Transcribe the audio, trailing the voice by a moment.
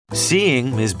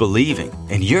Seeing is believing,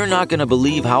 and you're not going to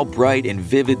believe how bright and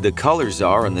vivid the colors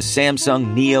are on the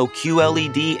Samsung Neo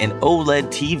QLED and OLED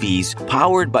TVs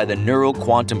powered by the Neural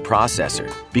Quantum Processor,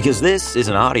 because this is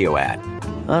an audio ad.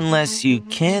 Unless you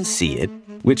can see it,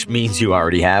 which means you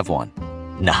already have one.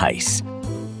 Nice.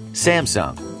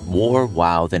 Samsung, more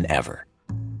wow than ever.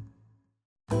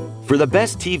 For the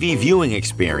best TV viewing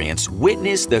experience,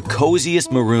 witness the coziest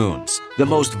maroons, the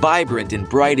most vibrant and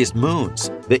brightest moons,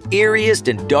 the eeriest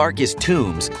and darkest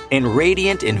tombs, and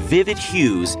radiant and vivid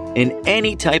hues in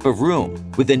any type of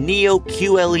room with the Neo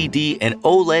QLED and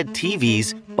OLED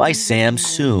TVs by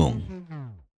Samsung.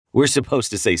 We're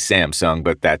supposed to say Samsung,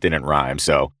 but that didn't rhyme,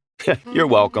 so you're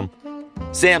welcome.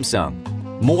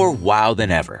 Samsung, more wow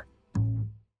than ever.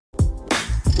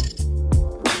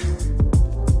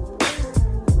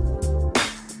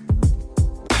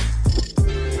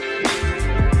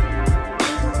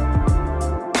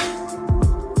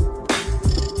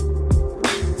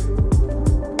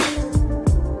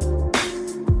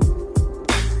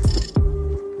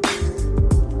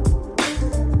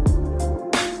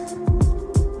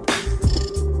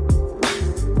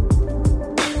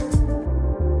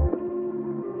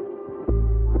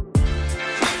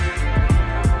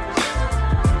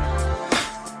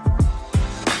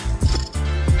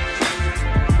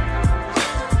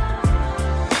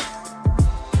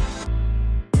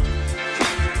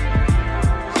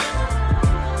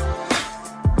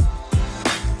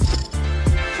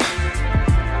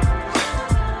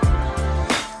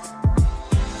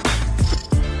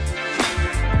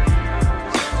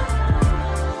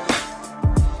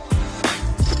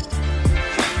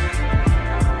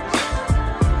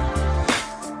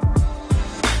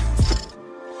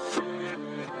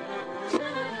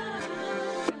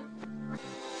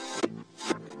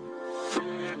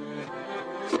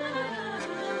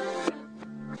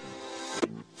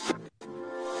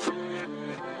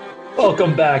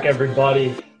 Welcome back,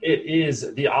 everybody. It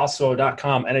is the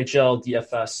Osmo.com NHL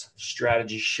DFS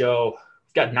Strategy Show.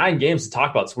 We've got 9 games to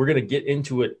talk about, so we're going to get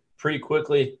into it pretty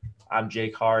quickly. I'm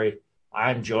Jake Hari.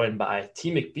 I'm joined by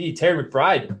T. McBee, Terry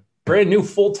McBride, brand new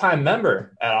full-time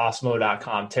member at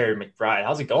Osmo.com, Terry McBride.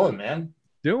 How's it going, man?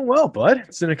 Doing well, bud.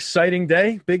 It's an exciting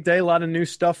day, big day, a lot of new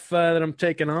stuff that I'm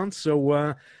taking on.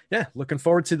 So, yeah, looking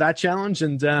forward to that challenge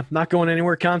and not going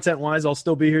anywhere content-wise. I'll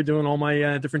still be here doing all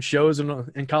my different shows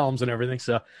and columns and everything.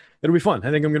 So it'll be fun. I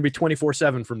think I'm going to be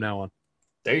 24/7 from now on.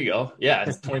 There you go. Yeah,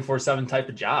 it's a 24/7 type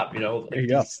of job. You know, like there you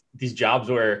go. These jobs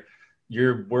where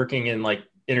you're working in like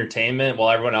entertainment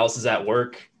while everyone else is at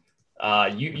work.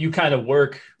 You kind of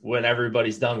work when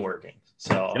everybody's done working.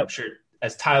 So yep. I'm sure,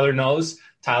 as Tyler knows,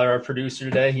 Tyler, our producer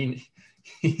today,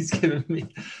 he's giving me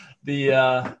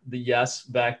the yes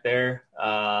back there.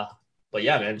 But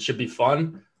yeah, man, it should be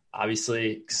fun.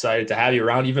 Obviously excited to have you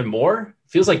around even more.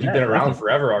 Feels like you've been around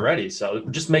forever already. So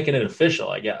just making it official,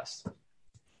 I guess.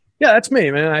 Yeah, that's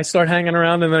me, man. I start hanging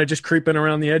around and then I just creep in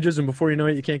around the edges. And before you know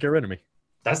it, you can't get rid of me.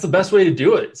 That's the best way to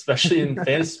do it, especially in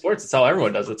fantasy sports. That's how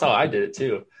everyone does it. That's how I did it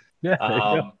too.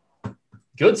 Yeah.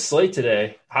 Good slate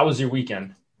today. How was your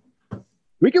weekend?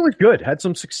 Weekend was good. Had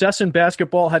some success in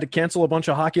basketball. Had to cancel a bunch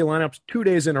of hockey lineups 2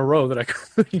 days in a row that I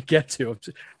couldn't get to.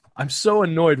 I'm so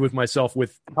annoyed with myself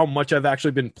with how much I've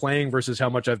actually been playing versus how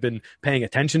much I've been paying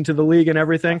attention to the league and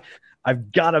everything.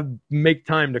 I've got to make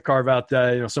time to carve out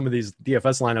some of these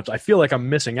DFS lineups. I feel like I'm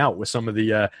missing out with some of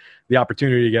the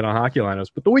opportunity to get on hockey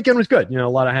lineups. But the weekend was good. A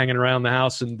lot of hanging around the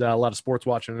house and a lot of sports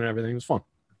watching and everything. It was fun.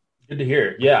 Good to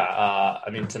hear. Yeah. I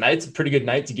mean, tonight's a pretty good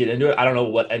night to get into it. I don't know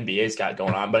what NBA's got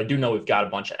going on, but I do know we've got a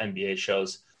bunch of NBA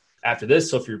shows after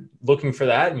this. So if you're looking for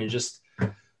that and you're just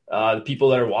the people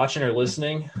that are watching or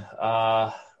listening,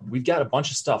 we've got a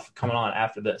bunch of stuff coming on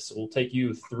after this. So we'll take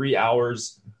you 3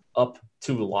 hours up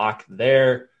to lock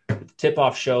there. The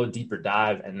tip-off show, deeper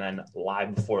dive, and then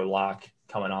live before lock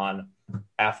coming on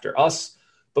after us.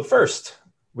 But first,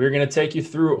 we're going to take you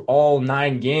through all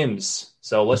 9 games.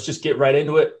 So let's just get right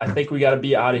into it. I think we got to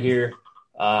be out of here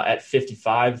at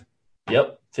 55.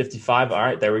 Yep, 55. All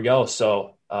right, there we go.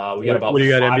 So we got about. What do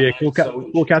you got?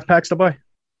 NBA cool cat packs to buy?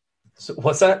 So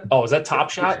what's that? Oh, is that Top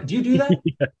Shot? Do you do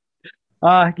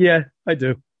that? Yeah, I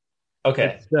do.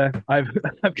 Okay. I've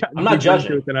gotten I'm not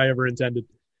judging than I ever intended.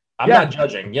 I'm not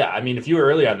judging. Yeah, I mean, if you were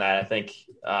early on that, I think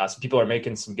some people are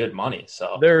making some good money.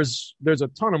 So there's a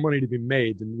ton of money to be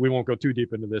made, and we won't go too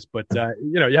deep into this, but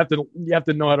you have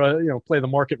to know how to play the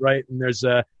market right, and there's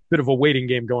a bit of a waiting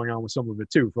game going on with some of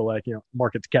it too for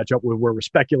market to catch up with where we're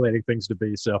speculating things to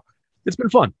be. So it's been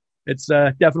fun. It's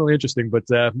definitely interesting, but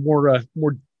more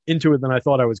into it than I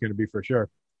thought I was going to be for sure.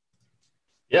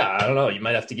 Yeah, I don't know. You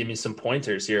might have to give me some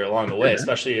pointers here along the way,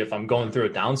 especially if I'm going through a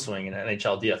downswing in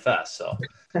NHL DFS. So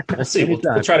we'll see.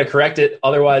 We'll try to correct it.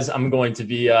 Otherwise, I'm going to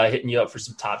be hitting you up for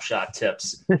some Top Shot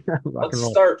tips. Let's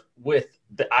start with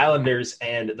the Islanders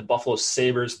and the Buffalo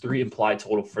Sabres. 3 implied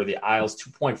total for the Isles,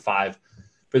 2.5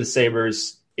 for the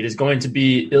Sabres. It is going to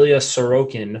be Ilya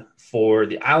Sorokin for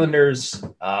the Islanders,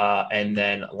 and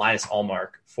then Linus Ullmark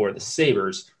for the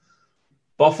Sabres.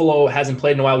 Buffalo hasn't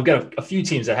played in a while. We've got a few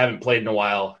teams that haven't played in a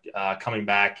while coming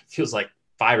back. It feels like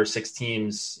 5 or 6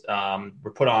 teams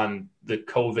were put on the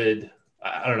COVID.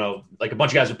 I don't know, like a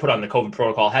bunch of guys were put on the COVID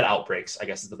protocol, had outbreaks, I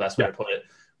guess is the best way to put it,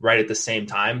 right at the same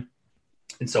time.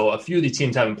 And so a few of these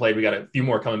teams haven't played. We got a few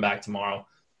more coming back tomorrow.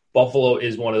 Buffalo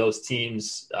is one of those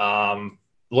teams.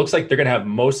 Looks like they're going to have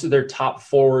most of their top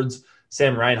forwards.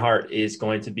 Sam Reinhart is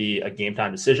going to be a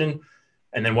game-time decision.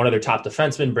 And then one of their top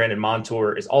defensemen, Brandon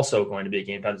Montour, is also going to be a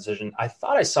game-time decision. I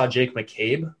thought I saw Jake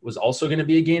McCabe was also going to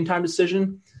be a game-time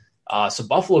decision. So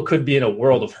Buffalo could be in a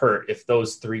world of hurt if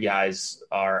those 3 guys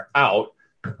are out.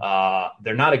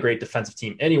 They're not a great defensive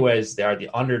team anyways. They are the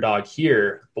underdog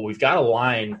here. But we've got a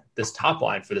line, this top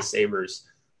line for the Sabres,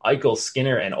 Eichel,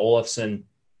 Skinner, and Olofsson.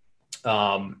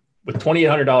 With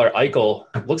 $2,800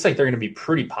 Eichel, looks like they're going to be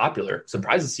pretty popular.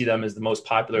 Surprised to see them as the most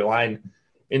popular line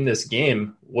in this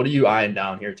game. What are you eyeing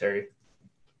down here, Terry?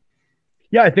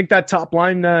 Yeah, I think that top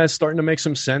line is starting to make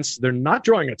some sense. They're not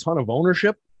drawing a ton of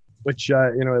ownership, which,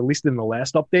 at least in the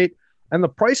last update. And the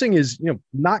pricing is,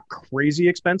 not crazy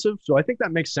expensive. So I think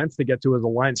that makes sense to get to as a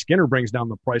line. Skinner brings down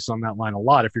the price on that line a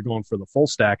lot if you're going for the full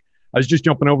stack. I was just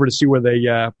jumping over to see where they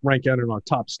rank out in our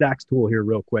top stacks tool here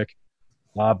real quick.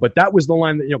 But that was the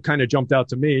line that, kind of jumped out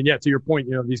to me. And yeah, to your point,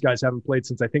 these guys haven't played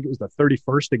since I think it was the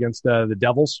 31st against the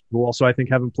Devils, who also I think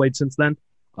haven't played since then.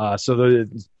 So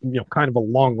kind of a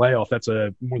long layoff. That's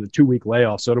a more than 2-week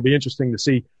layoff. So it'll be interesting to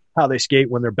see how they skate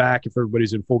when they're back, if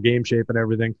everybody's in full game shape and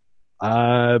everything.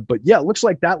 But yeah, it looks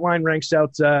like that line ranks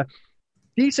out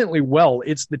decently well.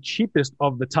 It's the cheapest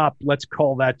of the top, let's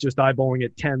call that, just eyeballing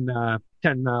it,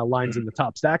 10 lines in the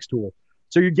top stacks tool.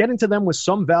 So you're getting to them with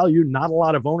some value, not a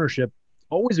lot of ownership.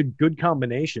 Always a good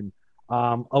combination.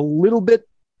 A little bit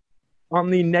on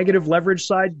the negative leverage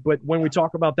side, but when we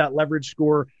talk about that leverage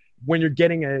score, when you're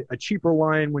getting a cheaper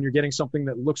line, when you're getting something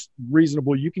that looks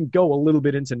reasonable, you can go a little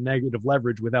bit into negative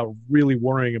leverage without really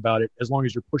worrying about it, as long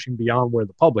as you're pushing beyond where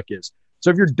the public is. So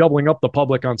if you're doubling up the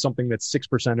public on something that's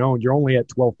 6% owned, you're only at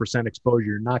 12% exposure.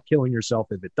 You're not killing yourself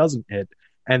if it doesn't hit,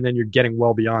 and then you're getting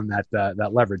well beyond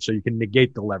that leverage. So you can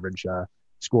negate the leverage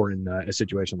score in a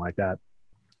situation like that.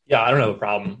 Yeah, I don't have a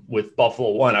problem with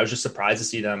Buffalo. One, I was just surprised to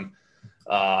see them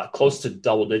close to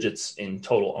double digits in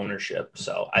total ownership.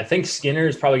 So I think Skinner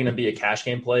is probably going to be a cash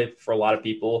game play for a lot of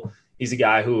people. He's a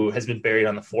guy who has been buried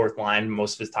on the 4th line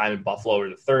most of his time in Buffalo, or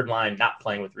the 3rd line, not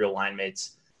playing with real line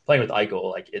mates, playing with Eichel.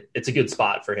 Like it's a good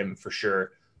spot for him for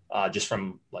sure. Just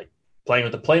from like playing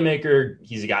with the playmaker,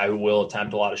 he's a guy who will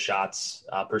attempt a lot of shots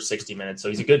per 60 minutes. So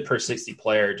he's a good per 60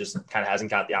 player, just kind of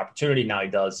hasn't got the opportunity. Now he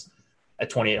does at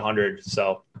 2,800.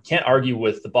 So can't argue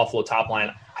with the Buffalo top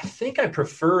line. I think I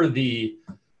prefer the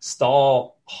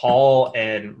Stahl, Hall,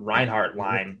 and Reinhart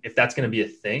line, if that's going to be a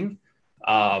thing.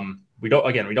 We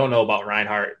don't know about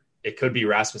Reinhart. It could be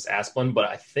Rasmus Asplund, but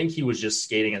I think he was just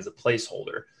skating as a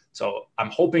placeholder. So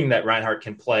I'm hoping that Reinhart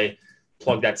can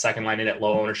plug that second line in at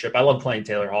low ownership. I love playing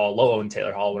Taylor Hall, low own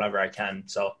Taylor Hall whenever I can.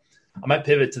 So I might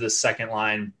pivot to the second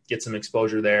line, get some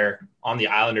exposure there. On the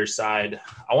Islanders side,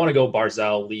 I want to go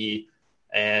Barzal, Lee,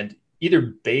 and either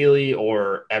Bailey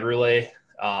or Eberle.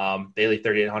 Bailey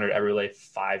 3,800, Eberle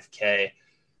 5K.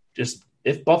 Just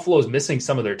if Buffalo's missing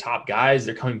some of their top guys,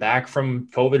 they're coming back from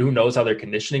COVID. Who knows how their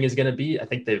conditioning is going to be? I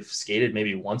think they've skated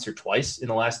maybe once or twice in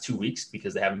the last 2 weeks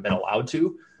because they haven't been allowed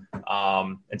to.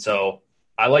 And so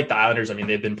I like the Islanders. I mean,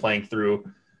 they've been playing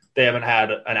through. They haven't had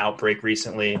an outbreak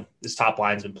recently. This top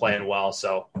line's been playing well.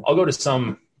 So I'll go to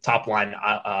some top line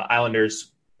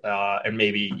Islanders and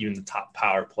maybe even the top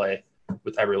power play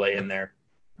with Eberle in there.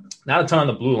 Not a ton on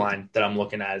the blue line that I'm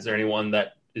looking at. Is there anyone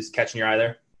that is catching your eye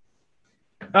there?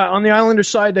 On the Islanders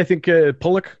side, I think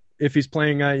Pulock, if he's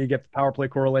playing, you get the power play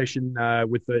correlation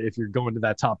if you're going to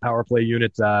that top power play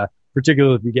unit,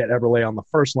 particularly if you get Eberle on the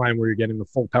first line where you're getting the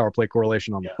full power play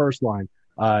correlation on the first line.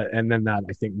 And then that,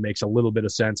 I think, makes a little bit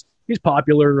of sense. He's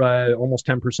popular, almost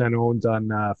 10% owned on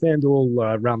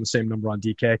FanDuel, around the same number on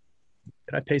DK. Did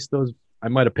I paste those? I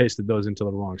might have pasted those into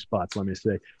the wrong spots. Let me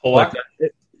see. Pulock?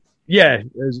 Yeah.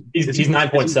 He's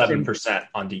 9.7%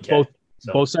 on DK.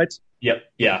 Both sites? Yep.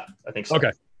 Yeah, I think so.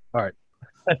 Okay. All right.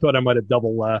 I thought I might have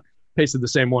double pasted the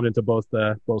same one into both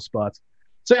spots.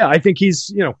 So yeah, I think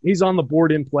he's on the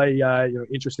board in play.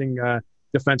 Interesting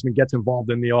defenseman gets involved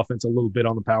in the offense a little bit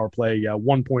on the power play.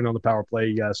 1 point on the power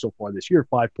play so far this year,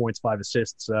 5 points, 5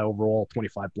 assists overall,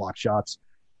 25 block shots.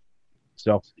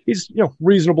 So he's,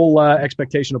 reasonable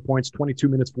expectation of points, 22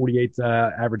 minutes, 48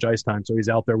 average ice time. So he's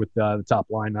out there with the top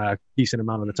line a decent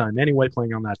amount of the time anyway,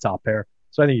 playing on that top pair.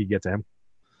 So I think you get to him.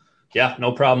 Yeah,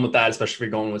 no problem with that, especially if you're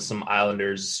going with some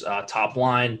Islanders top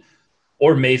line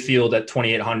or Mayfield at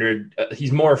 2,800.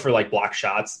 He's more for like block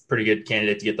shots. Pretty good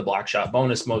candidate to get the block shot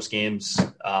bonus most games.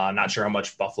 Not sure how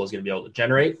much Buffalo's going to be able to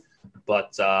generate,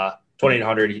 but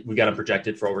 2,800, we got him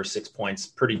projected for over 6 points.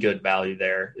 Pretty good value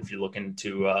there if you're looking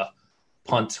to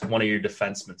punt one of your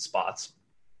defenseman spots.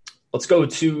 Let's go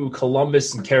to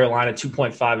Columbus and Carolina,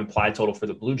 2.5 implied total for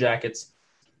the Blue Jackets,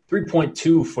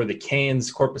 3.2 for the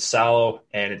Canes, Korpisalo,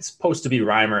 and it's supposed to be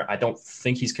Reimer. I don't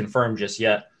think he's confirmed just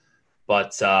yet,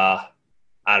 but I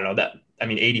don't know that. I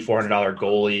mean, $8,400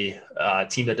 goalie,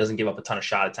 team that doesn't give up a ton of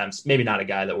shot attempts. Maybe not a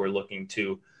guy that we're looking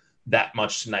to that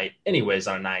much tonight anyways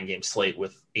on a 9-game slate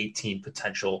with 18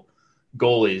 potential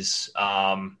goalies.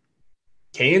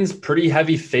 Canes, pretty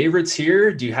heavy favorites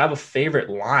here. Do you have a favorite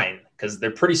line? Because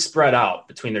they're pretty spread out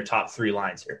between their top 3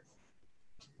 lines here.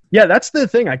 Yeah, that's the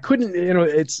thing. I couldn't,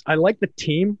 I like the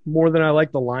team more than I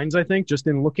like the lines, I think, just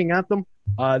in looking at them.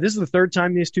 This is the third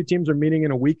time these two teams are meeting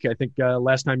in a week. I think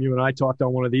last time you and I talked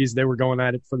on one of these, they were going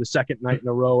at it for the second night in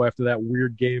a row after that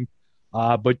weird game.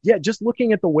 But yeah, just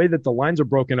looking at the way that the lines are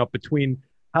broken up between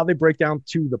how they break down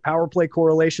to the power play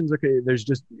correlations, okay,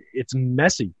 it's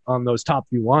messy on those top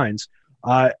few lines.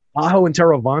 Aho and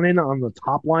Teravainen on the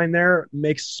top line there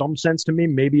makes some sense to me,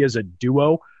 maybe as a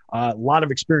duo. A lot of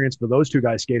experience for those two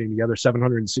guys skating together,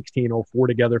 716.04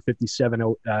 together,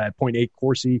 57.8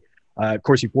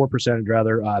 Corsi 4 percentage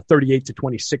rather, 38 to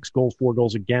 26 goals, 4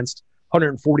 goals against,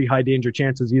 140 high danger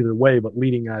chances either way, but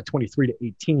leading 23 to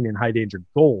 18 in high danger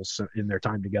goals in their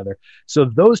time together. So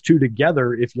those two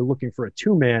together, if you're looking for a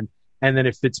 2-man, and then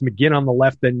if it's McGinn on the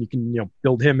left, then you can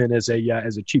build him in as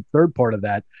a cheap third part of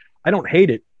that. I don't hate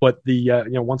it, but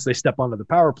once they step onto the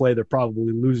power play, they're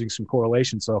probably losing some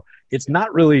correlation. So it's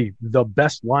not really the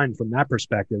best line from that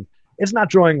perspective. It's not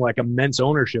drawing like immense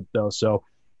ownership though. So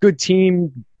good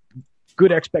team,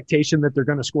 good expectation that they're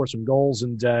going to score some goals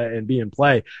and be in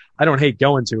play. I don't hate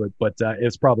going to it, but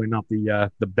it's probably not the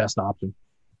best option.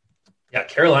 Yeah,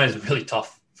 Carolina is really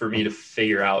tough for me to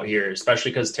figure out here,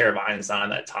 especially because Teravainen's not on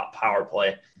that top power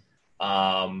play,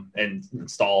 and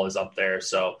Stahl is up there.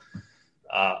 So.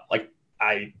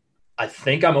 I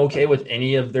think I'm okay with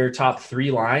any of their top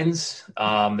 3 lines.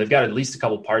 They've got at least a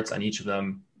couple parts on each of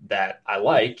them that I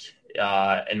like.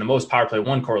 And the most power play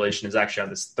 1 correlation is actually on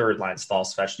this third line, Stahl,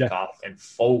 Svechnikov, and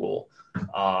Fogle.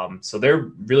 So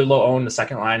they're really low owned. The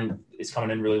second line is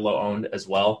coming in really low owned as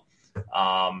well.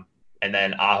 And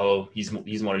then Aho, he's one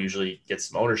who usually gets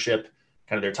some ownership,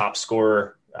 kind of their top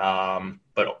scorer.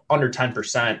 But under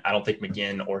 10%, I don't think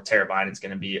McGinn or Teravainen is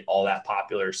going to be all that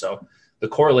popular. So the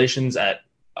correlations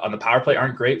on the power play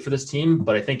aren't great for this team,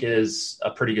 but I think it is a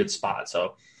pretty good spot.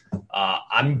 So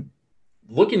I'm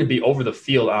looking to be over the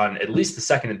field on at least the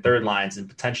second and third lines and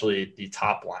potentially the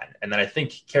top line. And then I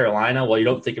think Carolina, while you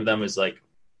don't think of them as like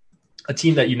a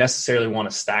team that you necessarily want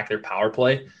to stack their power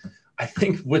play, I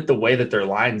think with the way that their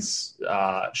lines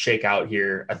shake out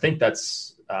here, I think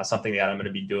that's something that I'm going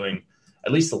to be doing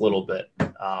at least a little bit.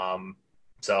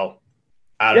 So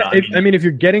I don't know. I mean, if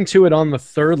you're getting to it on the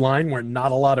third line where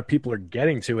not a lot of people are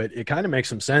getting to it, it kind of makes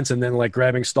some sense. And then like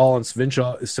grabbing Stahl and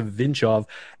Savinchov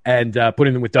and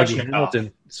putting them with Dougie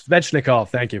Hamilton. Svechnikov,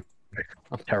 thank you.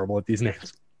 I'm terrible at these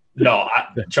names. No,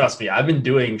 trust me. I've been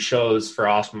doing shows for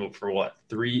Awesome for what,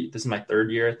 3? This is my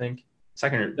 3rd year, I think.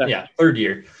 Third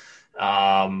year.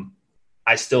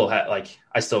 I still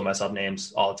mess up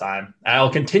names all the time. And I'll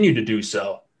continue to do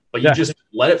so. But you just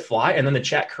let it fly, and then the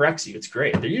chat corrects you. It's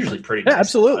great. They're usually pretty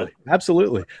nice.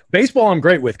 Absolutely. Baseball I'm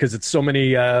great with because it's so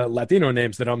many Latino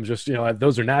names that I'm just,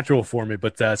 those are natural for me.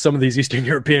 But some of these Eastern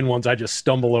European ones, I just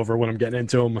stumble over when I'm getting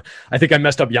into them. I think I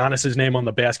messed up Giannis's name on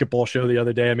the basketball show the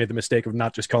other day. I made the mistake of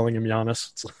not just calling him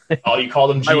Giannis. Oh, you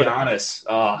called him Giannis.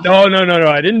 No.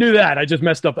 I didn't do that. I just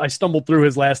messed up. I stumbled through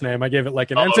his last name. I gave it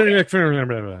like an okay.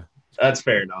 That's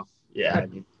fair enough. Yeah, I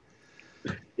mean.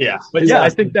 Yeah, but I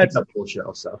think that's a full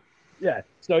show. So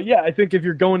I think if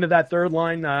you're going to that third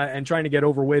line and trying to get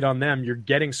overweight on them, you're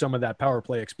getting some of that power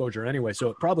play exposure anyway. So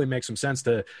it probably makes some sense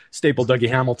to staple Dougie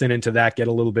Hamilton into that, get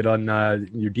a little bit on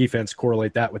your defense,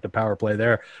 correlate that with the power play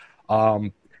there.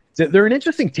 They're an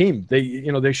interesting team.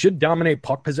 They should dominate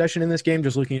puck possession in this game,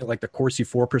 just looking at like the Corsi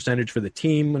for percentage for the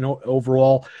team and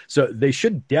overall. So they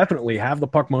should definitely have the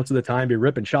puck most of the time, be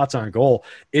ripping shots on goal.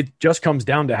 It just comes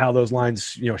down to how those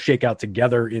lines, shake out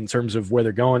together in terms of where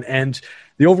they're going. And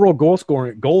the overall goal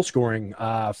scoring,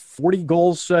 40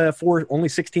 goals for only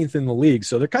 16th in the league.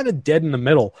 So they're kind of dead in the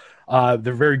middle.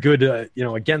 They're very good,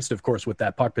 against, of course, with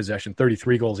that puck possession,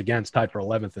 33 goals against, tied for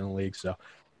 11th in the league. So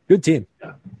good team.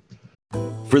 Yeah.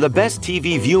 For the best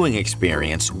TV viewing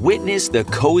experience, witness the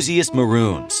coziest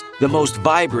maroons, the most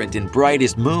vibrant and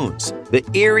brightest moons, the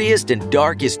eeriest and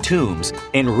darkest tombs,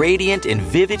 and radiant and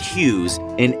vivid hues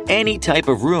in any type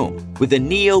of room with the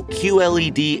Neo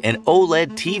QLED and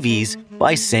OLED TVs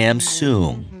by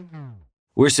Samsung.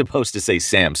 We're supposed to say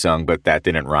Samsung, but that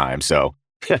didn't rhyme, so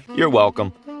you're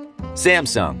welcome.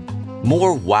 Samsung,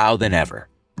 more wow than ever.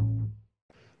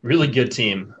 Really good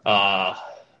team.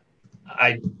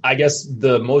 I guess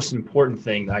the most important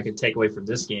thing that I could take away from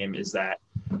this game is that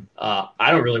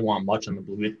I don't really want much on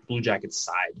the Blue Jackets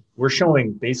side. We're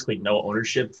showing basically no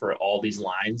ownership for all these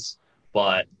lines,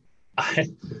 but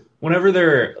whenever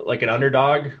they're like an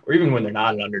underdog, or even when they're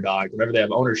not an underdog, whenever they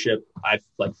have ownership, I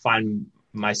find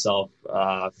myself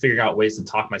figuring out ways to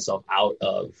talk myself out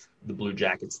of the Blue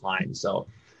Jackets line. So,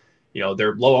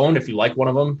 they're low owned. If you like one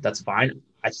of them, that's fine.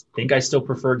 I think I still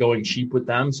prefer going cheap with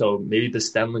them. So maybe the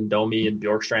Stenlund, Domi, and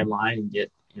Bjorkstrand line and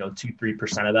get,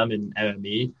 2-3% of them in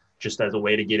MME just as a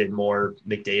way to get in more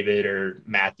McDavid or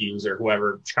Matthews or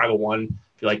whoever, Chicago One,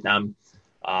 if you like them.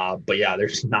 But yeah,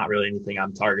 there's not really anything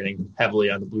I'm targeting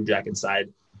heavily on the Blue Jacket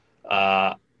side.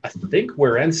 I think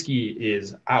Werenski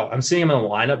is out. I'm seeing him in the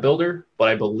lineup builder, but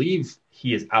I believe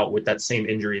he is out with that same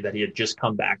injury that he had just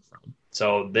come back from.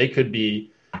 So they could be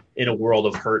in a world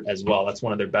of hurt as well. That's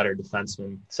one of their better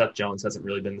defensemen. Seth Jones hasn't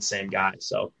really been the same guy.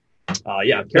 So,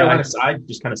 Carolina side,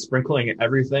 just kind of sprinkling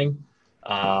everything.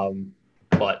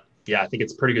 But, yeah, I think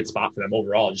it's a pretty good spot for them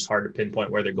overall. Just hard to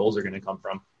pinpoint where their goals are going to come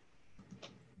from.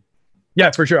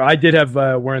 Yeah, for sure. I did have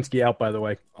Werenski out, by the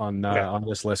way, on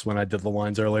this list when I did the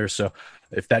lines earlier. So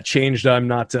if that changed, I'm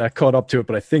not caught up to it,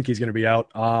 but I think he's going to be out.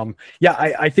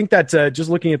 I think that just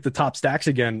looking at the top stacks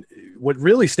again, what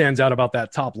really stands out about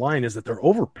that top line is that they're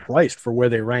overpriced for where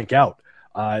they rank out.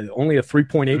 Only a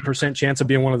 3.8% chance of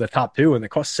being one of the top two, and they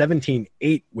cost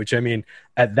 17.8, which, I mean,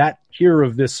 at that tier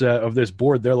of this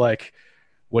board, they're like,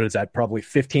 what is that? Probably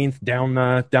 15th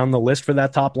down the list for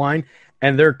that top line.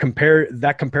 And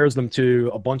that compares them to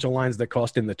a bunch of lines that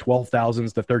cost in the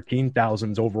 12,000s to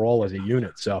 13,000s overall as a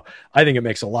unit. So I think it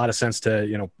makes a lot of sense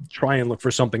to, try and look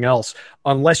for something else,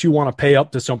 unless you want to pay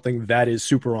up to something that is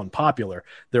super unpopular.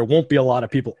 There won't be a lot of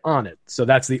people on it. So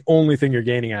that's the only thing you're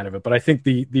gaining out of it. But I think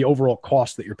the overall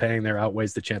cost that you're paying there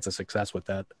outweighs the chance of success with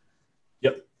that.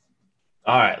 Yep.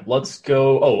 All right, let's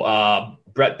go.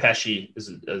 Brett Pesce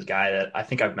is a guy that I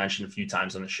think I've mentioned a few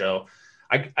times on the show.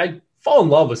 I fall in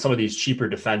love with some of these cheaper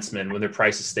defensemen when their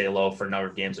prices stay low for a number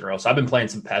of games in a row. So I've been playing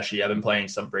some Pesce. I've been playing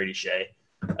some Brady Shea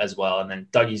as well. And then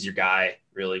Dougie's your guy,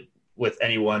 really, with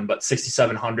anyone. But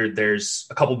 6,700, there's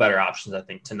a couple better options, I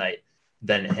think, tonight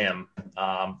than him.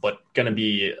 But going to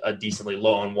be a decently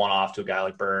low on one-off to a guy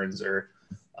like Burns or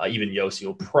even Yossi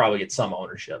will probably get some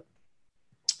ownership.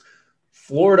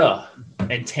 Florida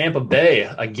and Tampa Bay,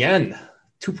 again,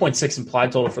 2.6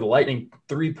 implied total for the Lightning,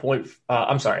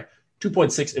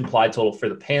 2.6 implied total for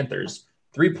the Panthers,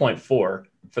 3.4 for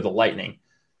the Lightning.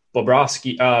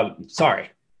 Bobrovsky,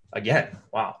 again,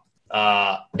 wow.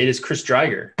 It is Chris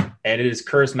Driedger, and it is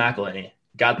Curtis McElhinney.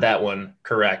 Got that one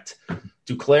correct.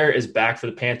 Duclair is back for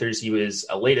the Panthers. He was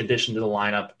a late addition to the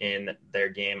lineup in their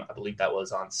game. I believe that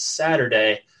was on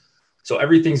Saturday. So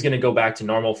everything's going to go back to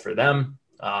normal for them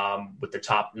with their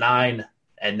top 9.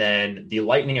 And then the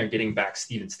Lightning are getting back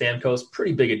Steven Stamkos.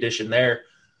 Pretty big addition there.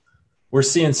 We're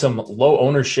seeing some low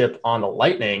ownership on the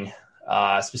Lightning,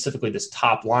 specifically this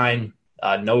top line.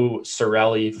 No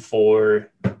Cirelli for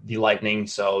the Lightning,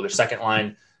 so their second line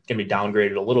is going to be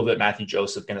downgraded a little bit. Matthew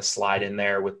Joseph going to slide in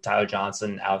there with Tyler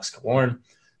Johnson, Alex Killorn.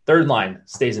 Third line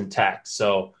stays intact.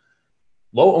 So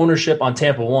low ownership on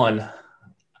Tampa 1.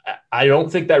 I don't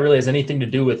think that really has anything to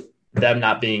do with them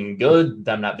not being good,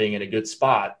 them not being in a good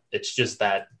spot. It's just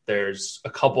that there's a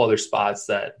couple other spots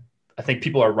that I think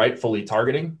people are rightfully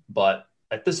targeting, but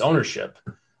at this ownership,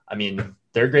 I mean,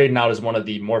 they're grading out as one of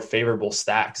the more favorable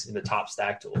stacks in the top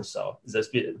stack tools. So is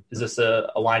this a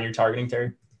line you're targeting,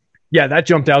 Terry? Yeah, that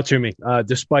jumped out to me.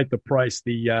 Despite the price,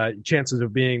 the chances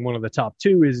of being one of the top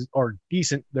two are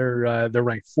decent. They're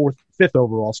ranked fifth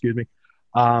overall, excuse me.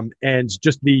 And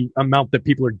just the amount that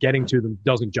people are getting to them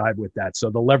doesn't jive with that. So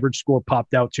the leverage score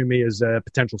popped out to me as a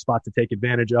potential spot to take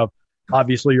advantage of.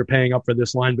 obviously you're paying up for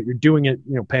this line, but you're doing it,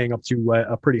 paying up to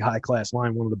a pretty high class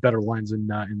line, one of the better lines in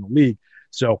the league.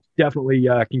 So definitely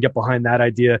can get behind that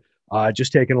idea.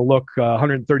 Just taking a look,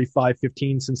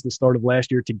 135-15 since the start of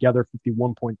last year together,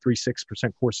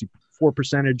 51.36% Corsi 4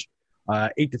 percentage,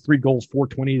 8-3 goals,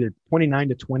 420 to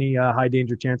 29-20 high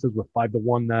danger chances with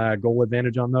 5-1 goal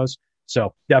advantage on those.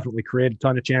 So definitely create a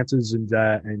ton of chances and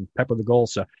pepper the goal.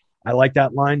 So I like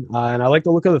that line. And I like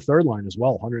the look of the third line as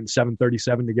well.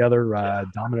 107-37 together,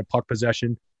 dominant puck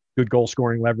possession, good goal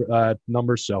scoring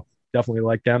numbers. So definitely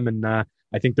like them. And I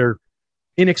think they're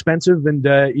inexpensive and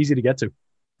easy to get to.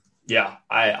 Yeah,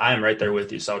 I am right there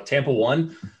with you. So Tampa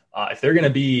 1, if they're going to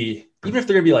be, even if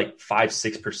they're going to be like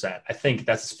 5-6%, I think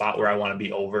that's a spot where I want to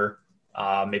be over,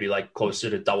 maybe like closer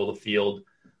to double the field,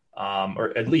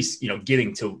 or at least,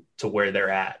 getting to where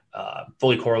they're at,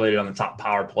 fully correlated on the top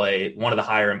power play, one of the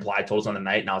higher implied totals on the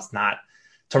night. Now it's not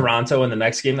Toronto in the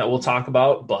next game that we'll talk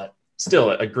about, but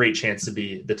still a great chance to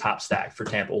be the top stack for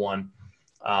Tampa 1.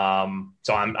 So I'm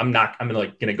going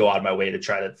to go out of my way to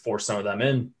try to force some of them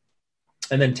in.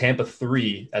 And then Tampa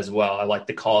 3 as well. I like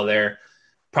the call there.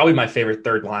 Probably my favorite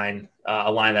third line, a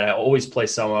line that I always play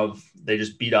some of. They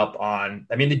just beat up on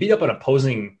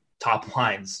opposing top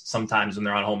lines sometimes when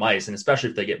they're on home ice, and especially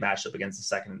if they get matched up against the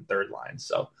second and third line.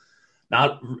 So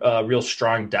not real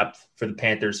strong depth for the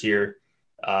Panthers here.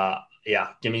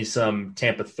 Give me some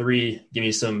Tampa 3. Give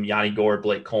me some Yanni Gourde,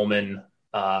 Blake Coleman,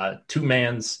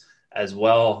 two-mans as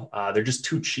well. They're just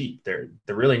too cheap. They're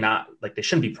really not, like, they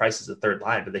shouldn't be priced as a third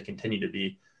line, but they continue to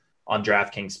be on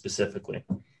DraftKings specifically.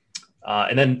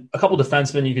 And then a couple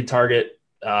defensemen you can target.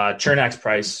 Chernak's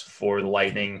price for the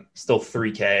Lightning, still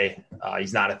 $3K.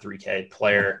 He's not a $3K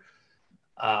player.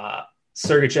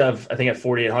 Sergachev, I think at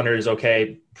 4,800 is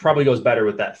okay. Probably goes better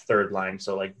with that third line.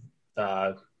 So you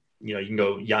can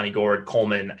go Yanni Gourde,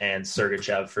 Coleman, and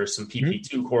Sergachev for some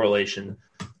PP2 correlation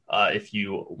if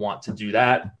you want to do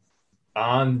that.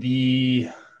 On the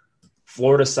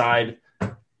Florida side,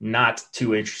 not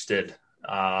too interested.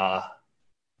 I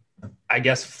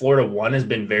guess Florida 1 has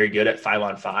been very good at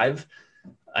 5-on-5,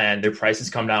 and their prices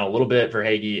come down a little bit for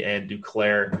Hagee and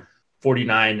Duclair,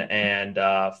 49 and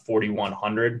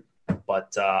 4,100.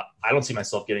 But I don't see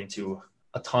myself getting to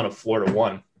a ton of Florida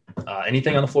 1.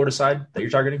 Anything on the Florida side that you're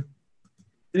targeting?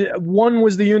 1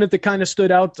 was the unit that kind of stood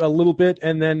out a little bit.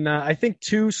 And then I think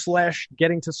 2 /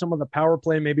 getting to some of the power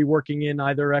play, maybe working in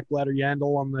either Ekblad or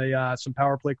Yandel on the some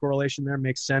power play correlation there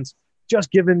makes sense.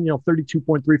 Just given,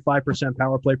 32.35%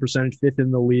 power play percentage, 5th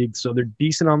in the league. So they're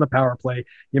decent on the power play.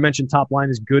 You mentioned top line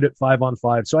is good at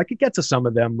 5-on-5. So I could get to some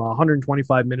of them.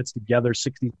 125 minutes together,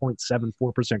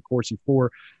 60.74% Corsi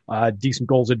 4, decent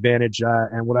goals advantage.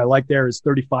 And what I like there is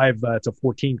 35 to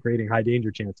 14 creating high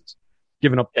danger chances.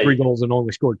 Giving up 3 goals and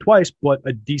only scored twice, but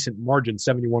a decent margin,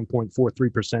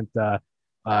 71.43%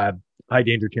 high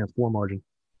danger chance for margin.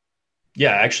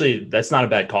 Yeah, actually, that's not a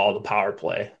bad call, the power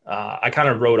play. I kind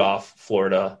of wrote off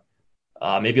Florida,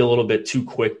 maybe a little bit too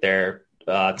quick there.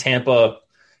 Tampa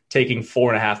taking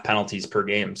 4.5 penalties per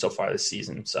game so far this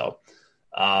season. So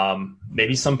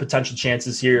maybe some potential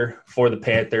chances here for the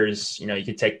Panthers. You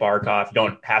could take Barkov. You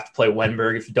don't have to play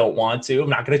Wenberg if you don't want to. I'm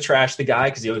not going to trash the guy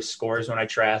because he always scores when I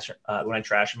trash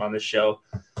him on this show.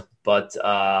 But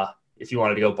if you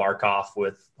wanted to go Barkov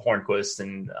with Hornquist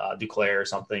and Duclair or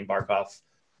something, Barkov,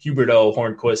 Huberdeau,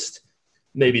 Hornquist,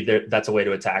 maybe that's a way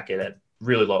to attack it at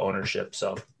really low ownership.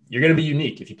 So you're going to be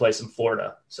unique if you play some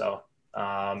Florida. So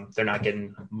they're not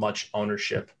getting much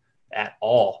ownership at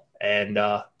all. And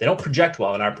they don't project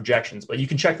well in our projections, but you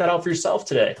can check that out for yourself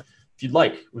today if you'd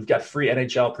like. We've got free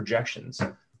NHL projections.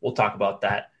 We'll talk about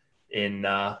that in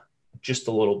just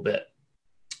a little bit.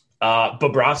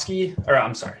 Bobrovsky, or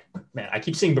I'm sorry, man, I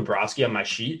keep seeing Bobrovsky on my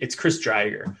sheet. It's Chris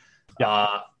Driedger.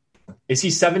 Yeah. Is he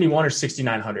 71 or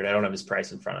 6,900? I don't have his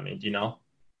price in front of me. Do you know?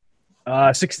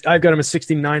 I've got him at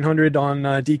 6,900 on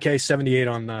DK, 78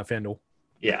 on FanDuel.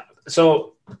 Yeah.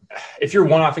 So if you're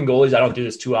one-offing goalies, I don't do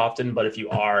this too often, but if you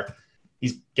are,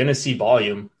 he's going to see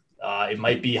volume. It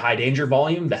might be high danger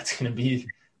volume. That's going to be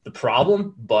the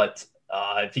problem. But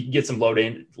if he can get some low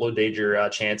danger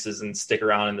chances and stick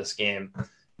around in this game,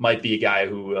 might be a guy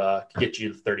who could get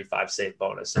you the 35 save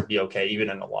bonus and be okay even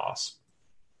in a loss.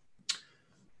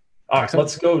 All right,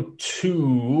 let's go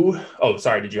to – oh,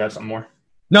 sorry, did you have something more?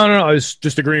 No. I was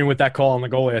just agreeing with that call on the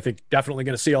goalie. I think definitely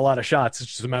going to see a lot of shots. It's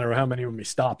just a matter of how many of them he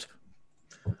stopped.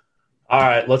 All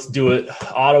right, let's do it.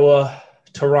 Ottawa,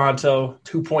 Toronto,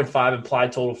 2.5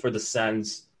 implied total for the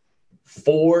Sens,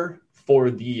 4 for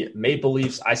the Maple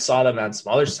Leafs. I saw them on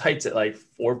some other sites at like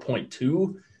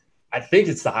 4.2. I think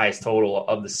it's the highest total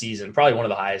of the season, probably one of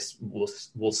the highest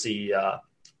we'll see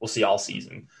all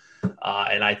season.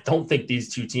 And I don't think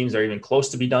these two teams are even close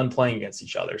to be done playing against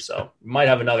each other. So we might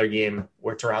have another game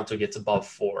where Toronto gets above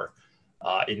 4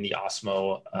 in the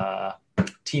Osmo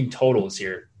team totals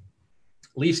here.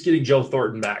 Leafs getting Joe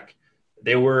Thornton back.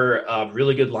 They were a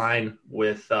really good line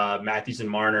with Matthews and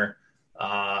Marner.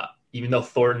 Even though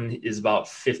Thornton is about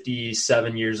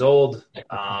 57 years old,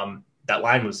 that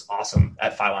line was awesome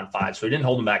at 5-on-5. So he didn't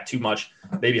hold them back too much.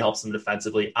 Maybe helps them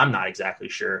defensively. I'm not exactly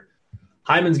sure.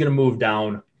 Hyman's going to move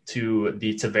down to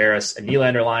the Tavares and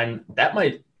Nylander line. That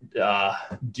might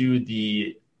do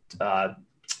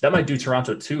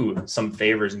Toronto too some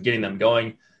favors in getting them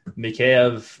going.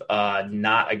 Mikheyev,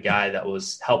 not a guy that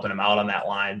was helping him out on that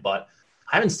line, but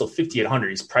Hyman's still 5,800.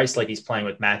 He's priced like he's playing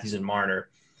with Matthews and Marner.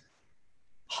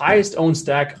 Highest owned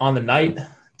stack on the night.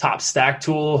 Top stack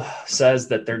tool says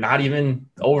that they're not even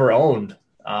over-owned.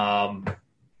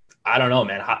 I don't know,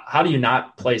 man. How do you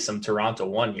not play some Toronto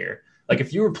 1 here? Like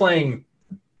if you were playing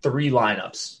 3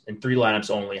 lineups and 3 lineups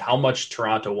only, how much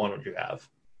Toronto 1 would you have?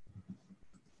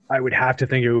 I would have to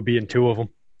think it would be in 2 of them.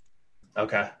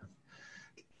 Okay.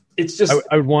 It's just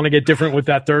I would want to get different with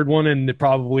that third one, and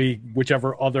probably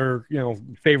whichever other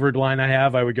favored line I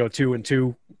have, I would go 2 and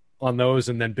 2 on those,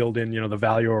 and then build in the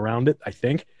value around it, I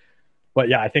think. But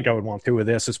yeah, I think I would want 2 of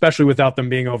this, especially without them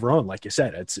being overowned. Like you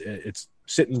said, it's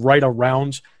sitting right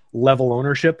around level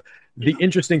ownership. The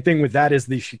interesting thing with that is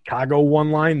the Chicago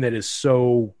 1 line that is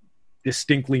so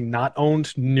distinctly not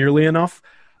owned nearly enough.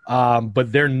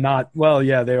 But they're not, well,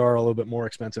 yeah, they are a little bit more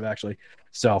expensive actually.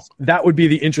 So that would be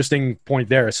the interesting point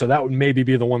there. So that would maybe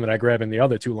be the one that I grab in the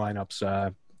other 2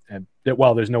 lineups.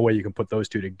 There's no way you can put those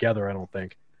 2 together, I don't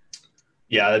think.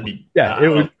 Yeah, that'd be you're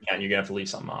gonna have to leave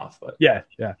something off. But yeah.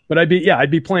 But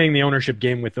I'd be playing the ownership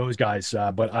game with those guys.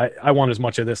 But I want as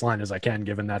much of this line as I can,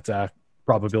 given that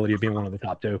probability of being one of the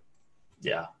top 2.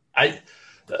 Yeah,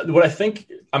 what I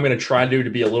think I'm going to try to do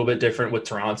to be a little bit different with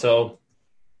Toronto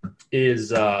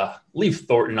is leave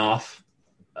Thornton off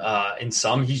in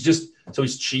some.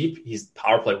 He's cheap. He's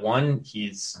power play 1.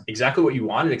 He's exactly what you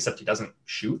wanted, except he doesn't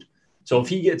shoot. So if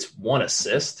he gets 1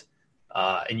 assist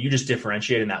and you just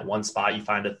differentiate in that one spot, you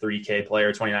find a $3K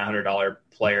player, $2,900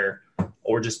 player,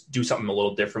 or just do something a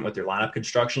little different with your lineup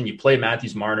construction. You play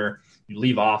Matthews Marner, you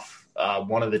leave off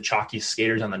one of the chalkiest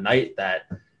skaters on the night that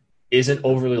isn't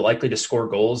overly likely to score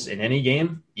goals in any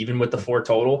game, even with the 4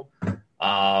 total.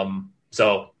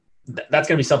 So that's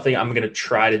going to be something I'm going to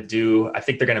try to do. I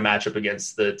think they're going to match up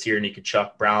against the Tierney,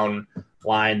 Kachuk, Brown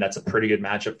line. That's a pretty good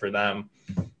matchup for them.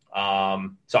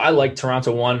 So I like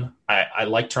Toronto 1. I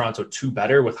like Toronto 2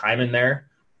 better with Hyman there.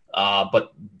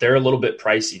 But they're a little bit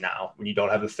pricey now. When you don't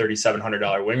have a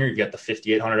 $3,700 winger, you get the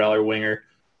 $5,800 winger.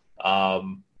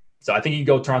 So I think you can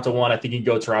go Toronto 1. I think you can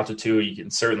go Toronto 2. You can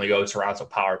certainly go Toronto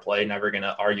power play. Never going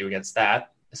to argue against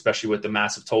that, especially with the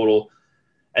massive total.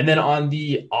 And then on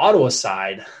the Ottawa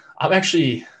side, I'm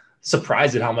actually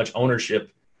surprised at how much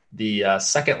ownership the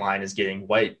second line is getting.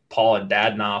 White, Paul, and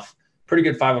Dadonov. Pretty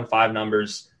good 5-on-5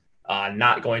 numbers.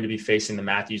 Not going to be facing the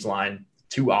Matthews line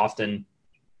too often.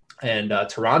 And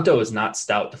Toronto is not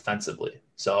stout defensively.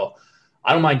 So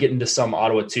I don't mind getting to some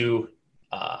Ottawa too.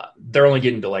 They're only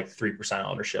getting to like 3%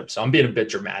 ownership. So I'm being a bit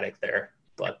dramatic there.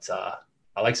 But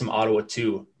I like some Ottawa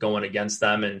too going against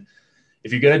them. And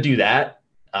if you're going to do that,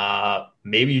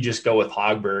 maybe you just go with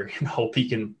Hogberg and hope he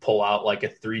can pull out like a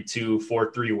 3-2,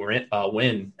 4-3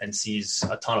 win and sees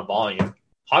a ton of volume.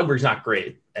 Hogberg's not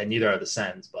great, and neither are the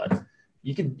Sens, but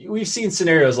we've seen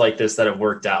scenarios like this that have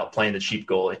worked out playing the cheap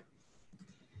goalie.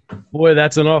 Boy,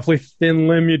 that's an awfully thin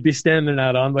limb you'd be standing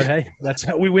out on, but hey, that's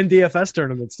how we win DFS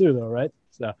tournaments too, though, right?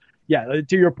 So yeah,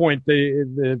 to your point,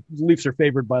 the Leafs are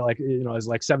favored by as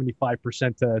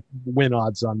 75% win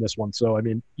odds on this one. So I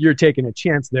mean, you're taking a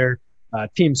chance there.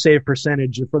 Team save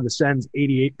percentage for the Sens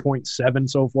 88.7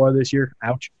 so far this year.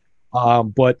 Ouch.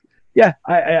 But yeah,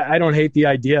 I don't hate the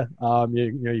idea.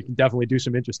 You can definitely do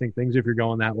some interesting things if you're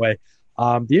going that way.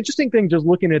 The interesting thing, just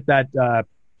looking at that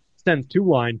Sens 2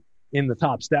 line in the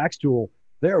top stacks tool,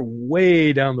 they're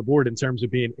way down the board in terms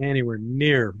of being anywhere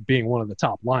near being one of the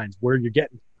top lines. Where you're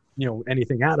getting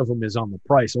anything out of them is on the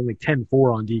price. Only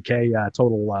 10.4 on DK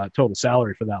total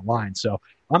salary for that line. So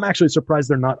I'm actually surprised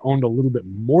they're not owned a little bit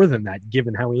more than that,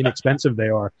 given how inexpensive they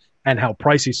are and how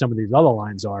pricey some of these other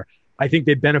lines are. I think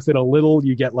they benefit a little.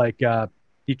 You get like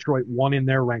Detroit 1 in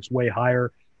there, ranks way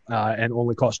higher and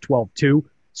only costs 12.2.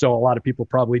 So a lot of people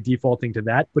probably defaulting to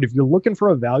that. But if you're looking for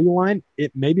a value line,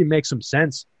 it maybe makes some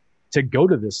sense to go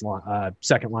to this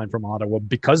second line from Ottawa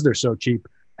because they're so cheap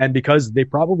and because they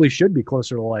probably should be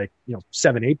closer to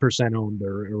 7-8% owned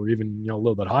or even a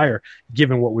little bit higher,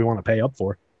 given what we want to pay up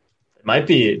for.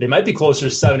 They might be closer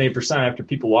to 7-8% after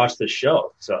people watch this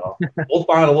show. So both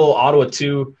behind a little Ottawa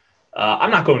too.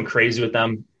 I'm not going crazy with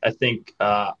them. I think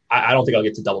I don't think I'll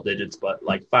get to double digits, but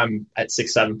like if I'm at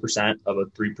 6-7% of a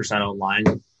 3% owned line,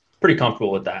 pretty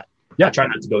comfortable with that. Yeah. I try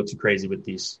not to go too crazy with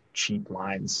these cheap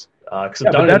lines. But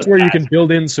that's where you can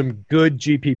build in some good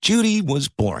GP. Judy was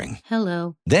boring.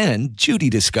 Hello. Then Judy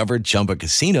discovered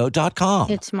ChumbaCasino.com.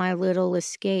 It's my little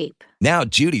escape. Now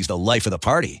Judy's the life of the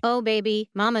party. Oh, baby,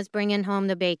 mama's bringing home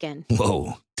the bacon.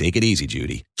 Whoa, take it easy,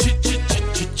 Judy.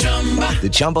 The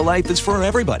Chumba life is for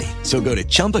everybody. So go to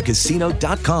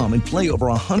ChumbaCasino.com and play over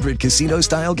 100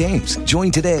 casino-style games.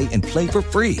 Join today and play for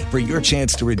free for your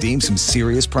chance to redeem some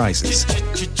serious prizes.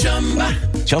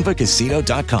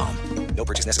 ChumbaCasino.com. No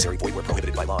purchase necessary. Void where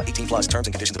prohibited by law. 18+ terms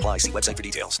and conditions apply. See website for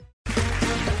details.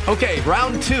 Okay,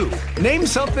 round two. Name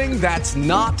something that's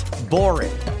not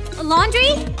boring. A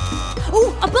laundry?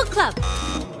 Ooh, a book club.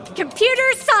 Computer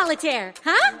solitaire,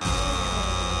 huh?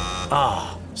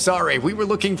 Ah, sorry, we were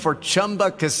looking for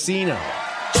Chumba Casino.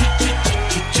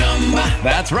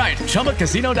 That's right,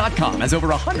 ChumbaCasino.com has over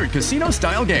 100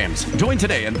 casino-style games. Join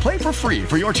today and play for free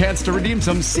for your chance to redeem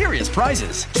some serious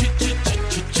prizes.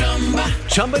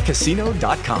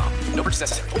 ChumbaCasino.com. No purchase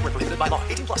necessary. Void where prohibited by law.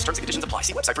 18+ terms and conditions apply.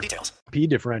 See website for details. P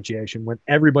differentiation when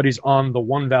everybody's on the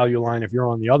one value line. If you're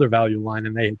on the other value line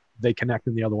and they connect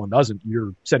and the other one doesn't,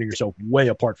 you're setting yourself way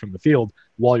apart from the field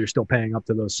while you're still paying up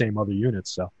to those same other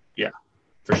units. So Yeah,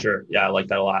 for sure. Yeah, I like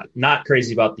that a lot. Not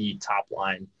crazy about the top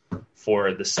line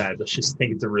for the Sens. I just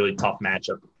think it's a really tough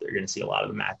matchup. They're going to see a lot of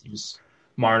the Matthews,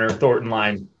 Marner, Thornton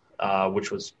line,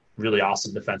 which was really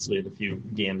awesome defensively in a few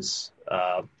games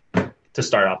to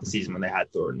start off the season when they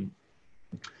had Thornton.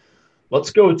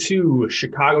 Let's go to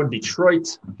Chicago,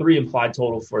 Detroit. 3 implied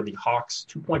total for the Hawks,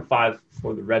 2.5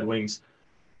 for the Red Wings.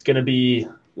 It's going to be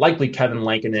likely Kevin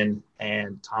Lankinen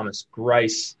and Thomas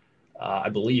Greiss. I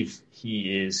believe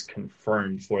he is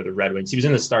confirmed for the Red Wings. He was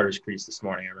in the starter's crease this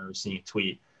morning. I remember seeing a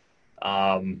tweet.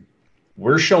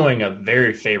 We're showing a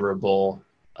very favorable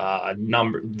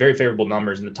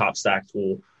numbers in the top stack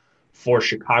tool for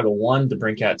Chicago. 1,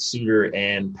 DeBrincat, Suter,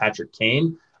 and Patrick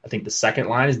Kane. I think the second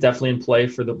line is definitely in play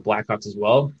for the Blackhawks as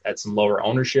well at some lower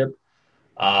ownership.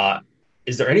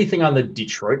 Is there anything on the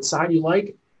Detroit side you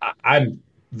like? I'm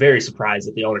very surprised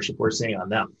at the ownership we're seeing on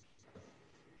them.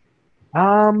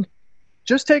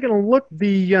 Just taking a look,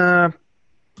 the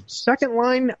second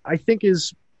line I think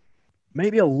is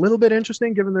maybe a little bit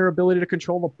interesting given their ability to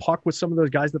control the puck with some of those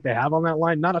guys that they have on that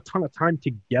line. Not a ton of time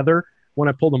together. When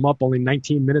I pulled them up, only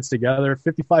 19 minutes together,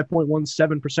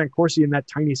 55.17% Corsi in that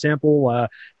tiny sample,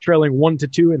 trailing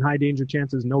 1-2 in high danger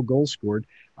chances, no goals scored.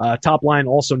 Top line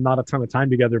also not a ton of time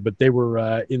together, but they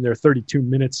were in their 32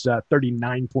 minutes,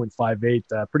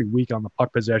 39.58, pretty weak on the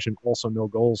puck possession, also no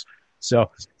goals.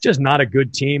 So just not a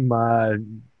good team.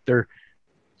 They're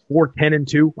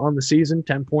 4-10-2 on the season,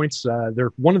 10 points.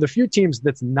 They're one of the few teams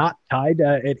that's not tied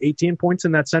at 18 points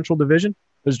in that Central Division.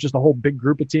 There's just a whole big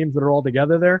group of teams that are all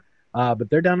together there. But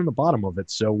they're down in the bottom of it.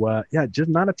 So, just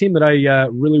not a team that I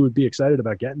really would be excited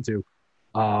about getting to.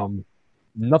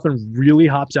 Nothing really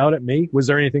hops out at me. Was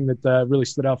there anything that really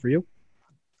stood out for you?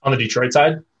 On the Detroit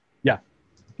side? Yeah.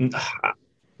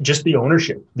 Just the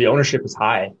ownership. The ownership is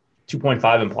high.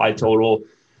 2.5 implied total.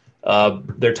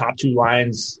 Their top 2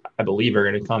 lines, I believe, are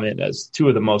going to come in as 2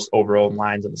 of the most over-owned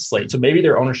lines on the slate. So maybe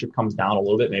their ownership comes down a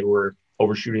little bit. Maybe we're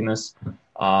overshooting this.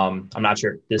 I'm not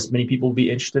sure if this many people will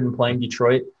be interested in playing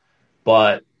Detroit.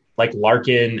 But like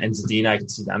Larkin and Zadina, I can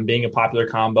see them being a popular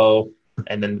combo.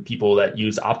 And then the people that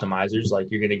use optimizers,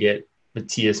 like you're going to get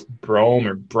Matthias Brome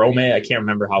or Brome. I can't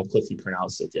remember how Cliffy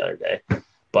pronounced it the other day.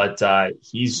 But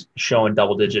he's showing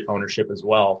double-digit ownership as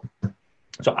well.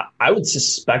 So I would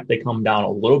suspect they come down a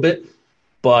little bit.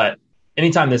 But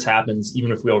anytime this happens,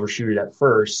 even if we overshoot it at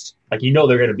first, like they're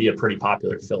going to be a pretty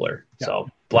popular filler. Yeah. So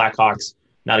Blackhawks,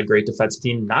 not a great defensive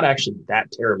team. Not actually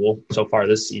that terrible so far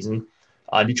this season.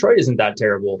 Detroit isn't that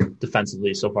terrible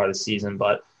defensively so far this season,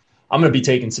 but I'm going to be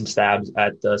taking some stabs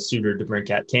at the Suter,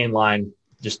 DeBrincat, Kane line.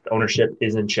 Just ownership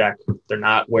is in check. They're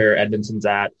not where Edmonton's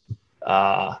at.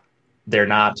 They're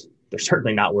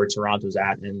certainly not where Toronto's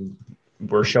at, and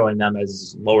we're showing them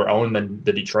as lower owned than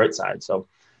the Detroit side. So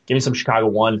give me some Chicago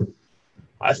 1.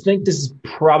 I think this is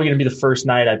probably going to be the first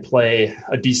night I play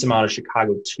a decent amount of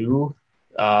Chicago 2,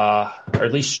 or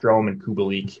at least Strome and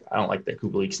Kubalik. I don't like that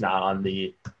Kubalik's not on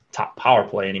the top power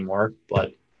play anymore,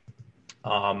 but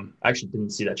I actually didn't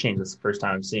see that change. That's the first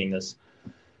time I'm seeing this.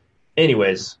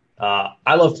 Anyways,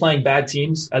 I love playing bad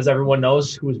teams, as everyone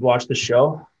knows who has watched the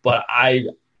show, but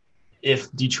if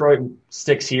Detroit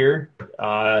sticks here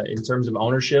in terms of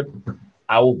ownership,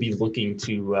 I will be looking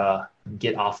to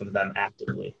get off of them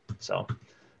actively. So,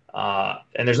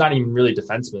 and there's not even really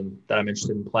defensemen that I'm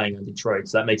interested in playing on Detroit.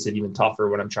 So that makes it even tougher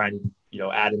when I'm trying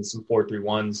to, add in some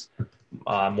 4-3-1s,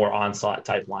 more onslaught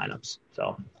type lineups.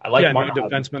 So I like no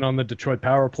defenseman on the Detroit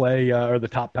power play or the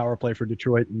top power play for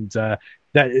Detroit. And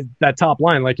that top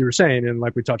line, like you were saying, and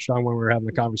like we touched on when we were having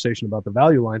the conversation about the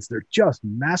value lines, they're just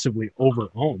massively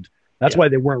over-owned. That's why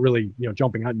they weren't really,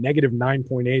 jumping out. Negative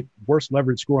 9.8, worst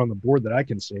leverage score on the board that I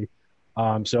can see.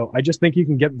 So I just think you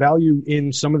can get value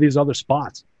in some of these other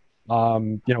spots.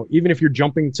 Even if you're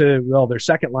jumping to, their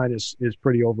second line is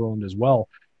pretty over-owned as well.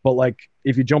 But like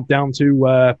if you jump down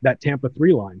to that Tampa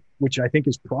 3 line, which I think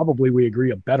is probably, we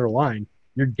agree, a better line,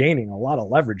 you're gaining a lot of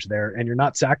leverage there, and you're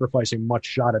not sacrificing much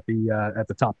shot at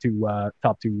the top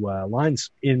two lines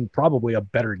in probably a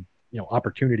better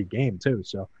opportunity game too.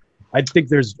 So I think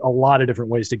there's a lot of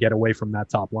different ways to get away from that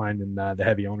top line and the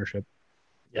heavy ownership.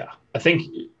 Yeah, I think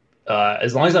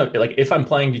as long as if I'm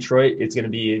playing Detroit, it's going to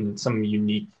be in some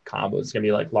unique combos. It's going to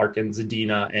be like Larkin,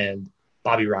 Zadina, and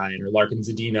Bobby Ryan, or Larkin,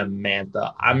 Zadina,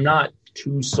 Mantha. I'm not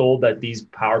too sold that these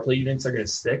power play units are going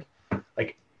to stick.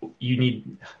 Like,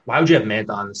 why would you have Mantha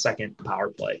on the second power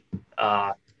play?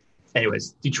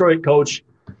 Anyways, Detroit coach,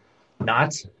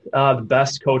 not the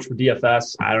best coach for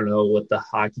DFS. I don't know what the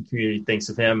hockey community thinks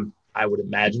of him. I would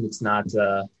imagine it's not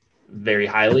very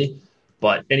highly.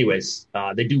 But anyways,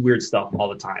 they do weird stuff all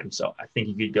the time. So I think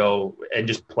you could go and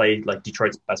just play like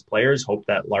Detroit's best players, hope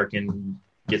that Larkin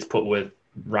gets put with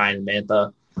Ryan and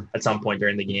Mantha at some point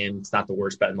during the game. It's not the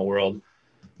worst bet in the world.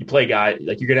 You play guys,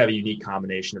 like, you're going to have a unique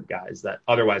combination of guys that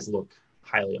otherwise look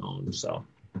highly owned. So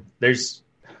there's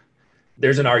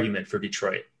an argument for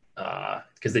Detroit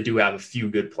because they do have a few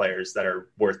good players that are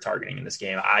worth targeting in this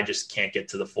game. I just can't get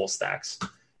to the full stacks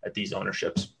at these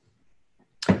ownerships.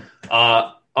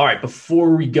 All right, before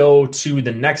we go to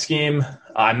the next game,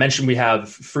 I mentioned we have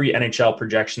free NHL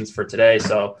projections for today.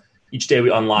 So each day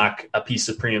we unlock a piece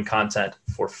of premium content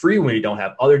for free when we don't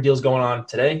have other deals going on.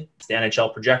 Today, it's the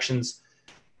NHL projections.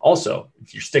 Also,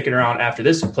 if you're sticking around after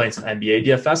this, we're playing some NBA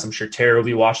DFS. I'm sure Terry will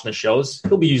be watching the shows.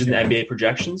 He'll be using the NBA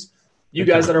projections. You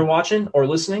guys that are watching or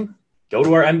listening, go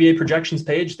to our NBA projections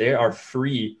page. They are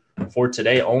free for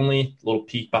today only. A little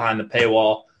peek behind the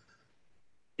paywall.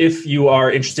 If you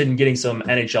are interested in getting some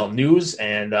NHL news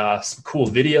and some cool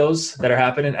videos that are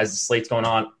happening as the slate's going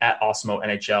on, at Awesemo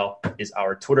NHL is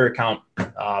our Twitter account.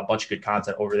 A bunch of good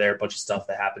content over there, a bunch of stuff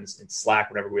that happens in Slack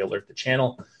whenever we alert the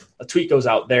channel. A tweet goes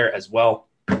out there as well.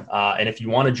 And if you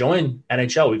want to join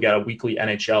NHL, we've got a weekly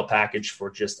NHL package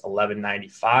for just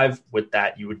 $11.95. With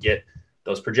that, you would get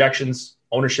those projections,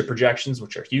 ownership projections,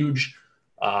 which are huge.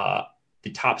 The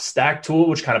top stack tool,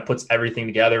 which kind of puts everything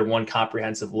together, one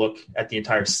comprehensive look at the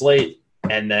entire slate,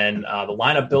 and then the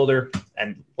lineup builder,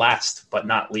 and last but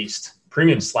not least,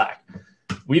 premium Slack.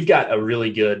 We've got a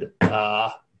really good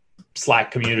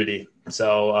Slack community.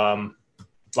 So a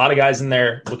lot of guys in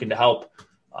there looking to help,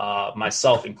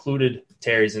 myself included.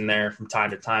 Terry's in there from time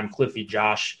to time. Cliffy,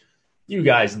 Josh, you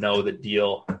guys know the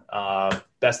deal.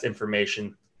 Best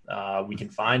information we can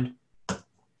find.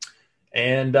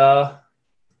 And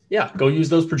go use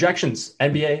those projections,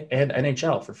 NBA and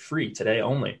NHL, for free today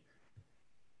only.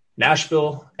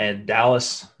 Nashville and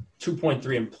Dallas,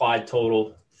 2.3 implied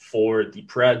total for the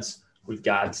Preds. We've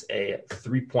got a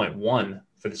 3.1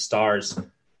 for the Stars.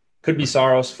 Could be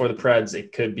Saros for the Preds.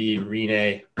 It could be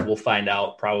Rene. We'll find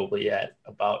out probably at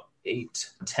about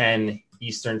 8:10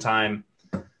 Eastern time.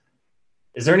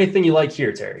 Is there anything you like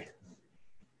here, Terry?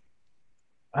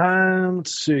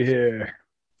 Let's see here.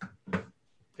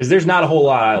 Because there's not a whole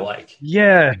lot I like.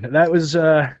 Yeah, that was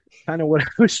kind of what I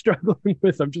was struggling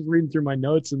with. I'm just reading through my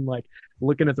notes and like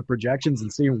looking at the projections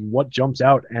and seeing what jumps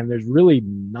out, and there's really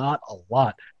not a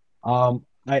lot.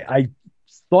 I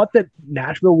thought that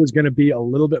Nashville was going to be a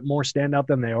little bit more standout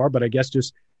than they are, but I guess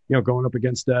just going up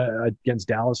against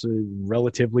Dallas, a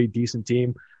relatively decent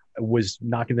team, was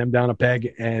knocking them down a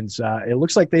peg, and it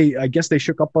looks like they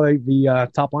shook up the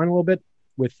top line a little bit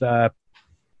with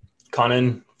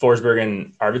Conan, Forsberg,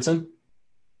 and Arvidsson.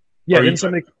 Yeah, didn't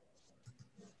somebody?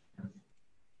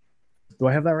 Do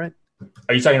I have that right?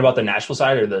 Are you talking about the Nashville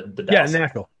side or the Dallas? Yeah,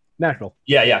 Nashville.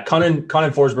 Yeah. Conan,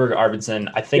 Forsberg,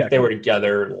 Arvidsson. I think they were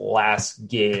together last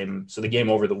game, so the game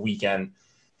over the weekend.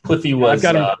 Cliffy was.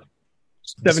 I've got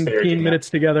 17 minutes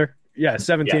together. Yeah,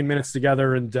 17 minutes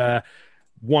together, and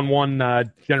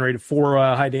 1-1 generated 4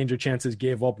 high danger chances,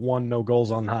 gave up 1, no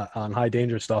goals on high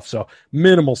danger stuff. So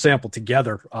minimal sample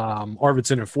together.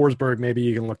 Arvidsson and Forsberg, maybe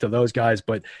you can look to those guys,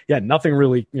 but yeah, nothing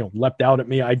really leapt out at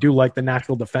me. I do like the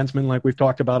Nashville defensemen, like we've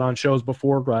talked about on shows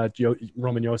before,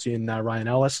 Roman Josi and Ryan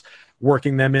Ellis,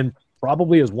 working them in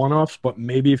probably as one-offs, but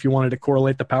maybe if you wanted to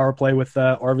correlate the power play with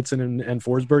Arvidsson and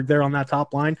Forsberg there on that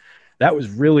top line, that was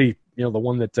really, the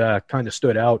one that kind of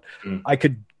stood out.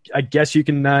 I guess you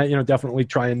can, definitely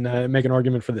try and make an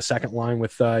argument for the second line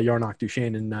with Yarnock,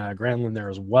 Duchesne, and Granlund there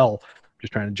as well.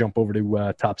 Just trying to jump over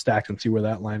to Top Stacks and see where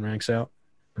that line ranks out.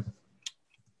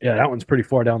 Yeah, that one's pretty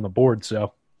far down the board,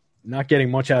 so not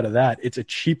getting much out of that. It's a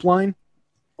cheap line,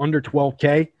 under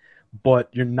 12K, but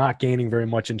you're not gaining very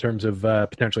much in terms of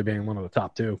potentially being one of the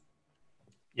top two.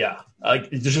 Yeah,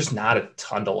 there's just not a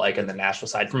ton to like on the Nashville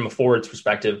side. From a forwards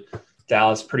perspective,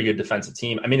 Dallas, pretty good defensive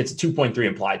team. I mean, it's a 2.3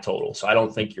 implied total, so I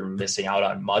don't think you're missing out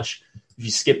on much. If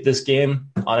you skip this game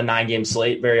on a 9-game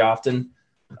slate very often,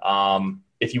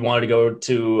 if you wanted to go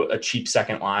to a cheap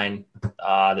second line,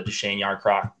 the Duchesne,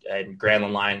 Yarncroc, and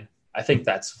Granlund line, I think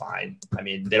that's fine. I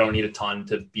mean, they don't need a ton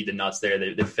to be the nuts there.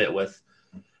 They fit with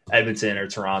Edmonton or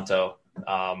Toronto.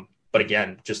 But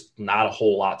again, just not a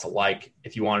whole lot to like.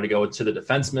 If you wanted to go to the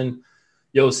defenseman,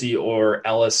 Yossi or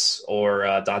Ellis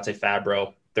or Dante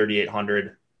Fabro,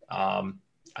 3,800. I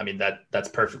mean, that's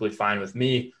perfectly fine with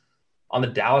me. On the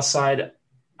Dallas side,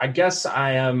 I guess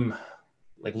I am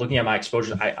looking at my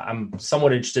exposure. I'm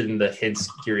somewhat interested in the Hintz,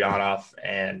 Gurianov,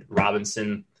 and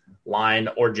Robinson line,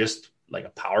 or just like a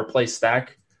power play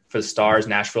stack for the Stars.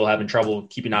 Nashville having trouble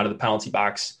keeping out of the penalty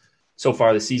box so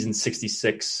far this season,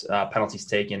 66 penalties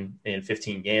taken in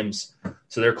 15 games.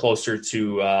 So they're closer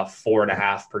to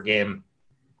 4.5 per game.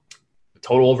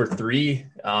 Total over 3.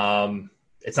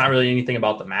 It's not really anything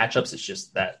about the matchups. It's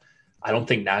just that I don't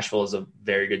think Nashville is a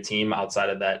very good team outside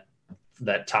of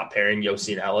that top pairing,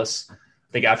 Yossi and Ellis.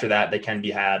 I think after that, they can be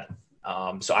had.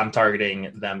 So I'm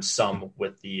targeting them some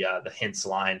with the Hintz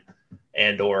line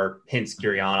and or Hintz,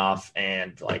 Gurianov,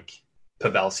 and like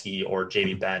Pavelski or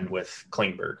JV Benn with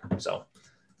Klingberg. So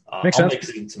I'll mix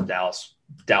in some Dallas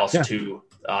 2.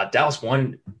 Dallas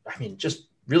 1, I mean, just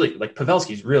really, like,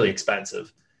 Pavelski's really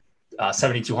expensive.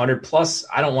 7,200 plus.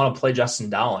 I don't want to play Justin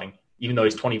Dowling, even though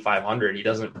he's 2,500. He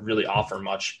doesn't really offer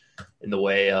much in the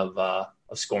way of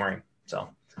scoring. So,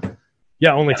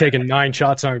 yeah, only taking 9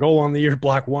 shots on goal on the year,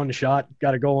 blocked 1 shot,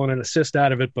 got a goal and an assist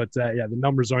out of it. But the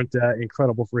numbers aren't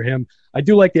incredible for him. I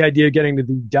do like the idea of getting to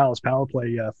the Dallas power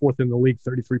play, 4th in the league,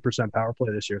 33% power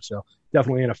play this year. So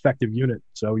definitely an effective unit.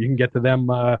 So you can get to them.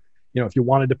 If you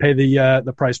wanted to pay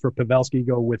the price for Pavelski,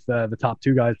 go with the top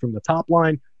 2 guys from the top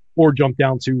line, or jump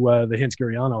down to the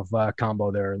Hintz-Gurianov combo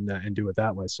there and do it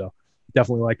that way. So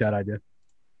definitely like that idea.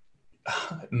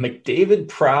 McDavid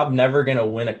Prob never going to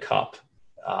win a cup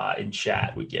in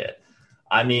chat we get.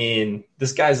 I mean,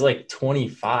 this guy's like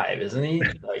 25, isn't he?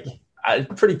 Like,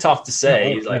 pretty tough to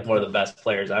say. He's like one of the best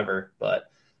players ever, but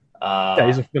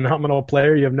he's a phenomenal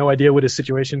player. You have no idea what his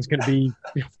situation is going to be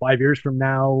 5 years from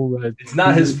now. It's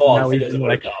not his fault if he doesn't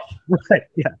win a cup. Right,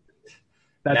 yeah.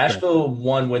 Nashville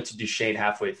 1 went to Duchesne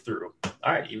halfway through.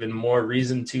 All right, even more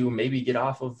reason to maybe get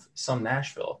off of some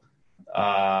Nashville.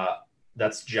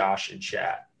 That's Josh in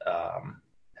chat.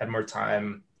 Had more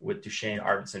time with Duchesne,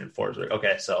 Arvidsson, and Forsberg.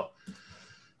 Okay, so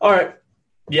all right.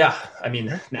 Yeah, I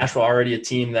mean, Nashville already a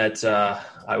team that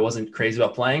I wasn't crazy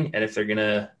about playing, and if they're going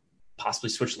to possibly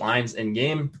switch lines in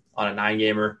game on a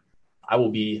 9-gamer, I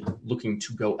will be looking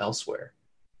to go elsewhere.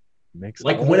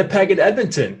 Like Winnipeg and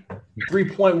Edmonton,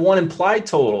 3.1 implied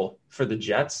total for the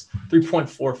Jets, 3.4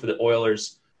 for the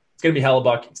Oilers. It's going to be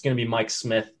Hellebuck. It's going to be Mike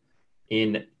Smith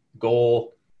in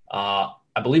goal. I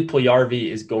believe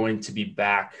Puljujarvi is going to be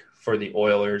back for the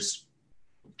Oilers.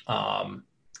 And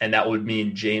that would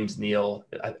mean James Neal,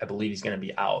 I believe he's going to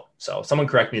be out. So someone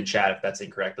correct me in chat if that's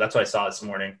incorrect, but that's what I saw this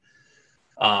morning.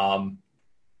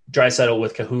 Draisaitl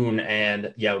with Cahoon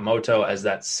and Yamamoto as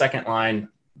that second line.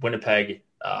 Winnipeg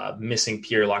missing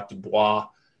Pierre-Luc Dubois.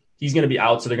 He's going to be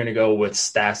out, so they're going to go with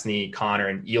Stastny, Connor,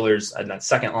 and Ehlers. And that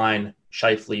second line,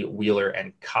 Scheifele, Wheeler,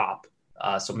 and Kopp.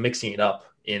 So mixing it up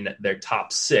in their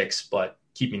top 6, but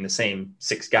keeping the same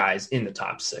 6 guys in the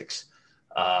top 6.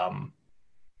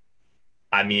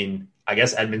 I mean, I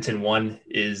guess Edmonton 1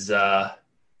 is the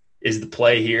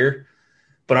play here.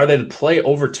 But are they the play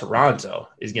over Toronto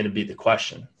is going to be the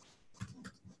question.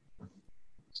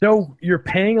 So you're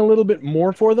paying a little bit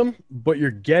more for them, but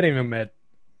you're getting them at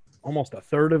almost a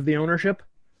third of the ownership.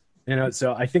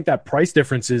 So I think that price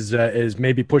difference is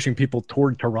maybe pushing people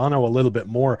toward Toronto a little bit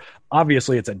more.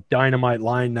 Obviously, it's a dynamite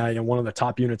line, one of the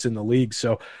top units in the league.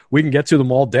 So we can get to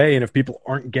them all day, and if people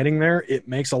aren't getting there, it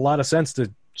makes a lot of sense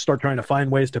to start trying to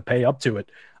find ways to pay up to it.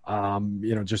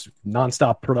 Just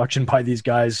nonstop production by these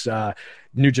guys.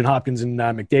 Nugent Hopkins and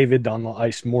McDavid on the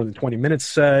ice more than 20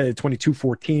 minutes,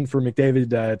 22-14 for McDavid,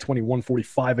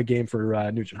 21-45 a game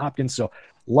for Nugent Hopkins. So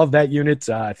love that unit.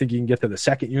 I think you can get to the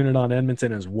second unit on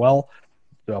Edmonton as well.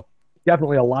 So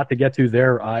definitely a lot to get to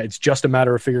there. It's just a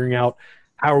matter of figuring out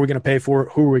how are we going to pay for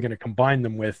it, who are we going to combine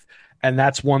them with, and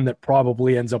that's one that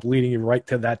probably ends up leading you right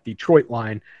to that Detroit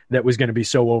line that was going to be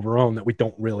so overowned that we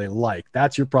don't really like.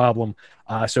 That's your problem.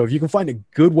 So if you can find a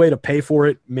good way to pay for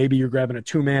it, maybe you're grabbing a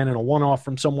 2-man and a one-off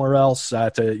from somewhere else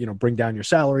to bring down your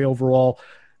salary overall.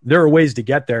 There are ways to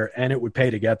get there, and it would pay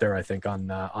to get there, I think,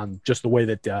 on just the way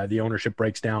that the ownership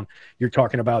breaks down. You're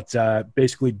talking about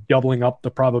basically doubling up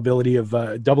the probability of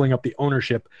doubling up the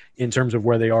ownership in terms of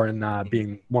where they are in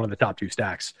being one of the top 2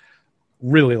 stacks.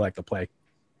 Really like the play.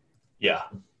 Yeah,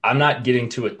 I'm not getting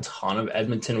to a ton of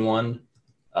Edmonton one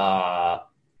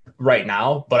right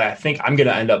now, but I think I'm going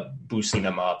to end up boosting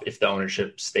them up if the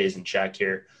ownership stays in check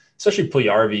here. Especially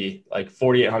Puljujarvi, like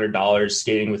 $4,800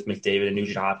 skating with McDavid and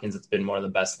Nugent Hopkins. It's been one of the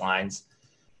best lines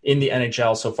in the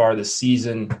NHL so far this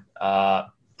season.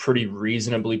 Pretty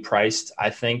reasonably priced, I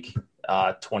think,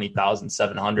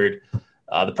 $20,700.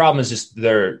 The problem is just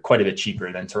they're quite a bit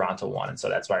cheaper than Toronto won, and so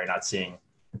that's why you're not seeing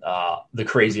the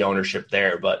crazy ownership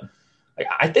there. But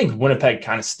I think Winnipeg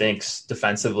kind of stinks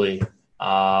defensively,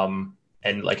 and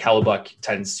like Hellebuck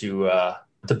tends to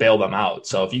bail them out.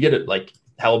 So if you get it like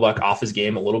Hellebuck off his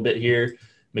game a little bit here,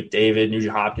 McDavid,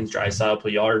 Nugent Hopkins, Draisaitl,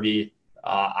 Puljujarvi,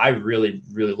 I really,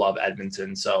 really love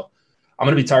Edmonton. So I'm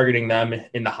going to be targeting them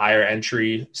in the higher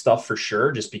entry stuff for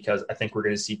sure, just because I think we're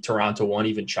going to see Toronto one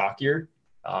even chalkier.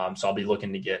 So I'll be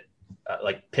looking to get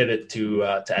pivot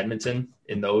to Edmonton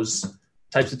in those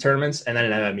types of tournaments. And then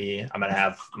in MME, I'm going to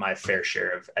have my fair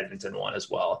share of Edmonton one as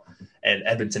well. And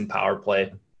Edmonton power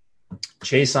play.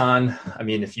 Chason, I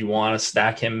mean, if you want to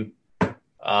stack him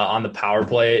on the power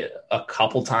play a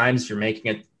couple times, if you're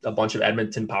making a bunch of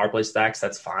Edmonton power play stacks,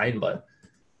 that's fine, but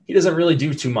he doesn't really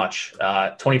do too much.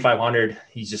 2,500,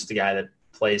 he's just a guy that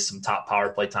plays some top power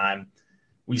play time.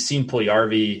 We've seen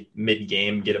Puljujarvi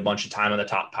mid-game get a bunch of time on the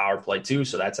top power play too,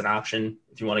 so that's an option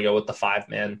if you want to go with the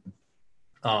 5-man,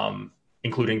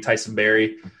 including Tyson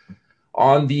Barrie.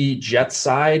 On the Jets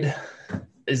side,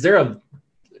 is there a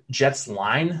Jets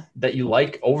line that you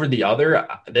like over the other?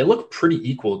 They look pretty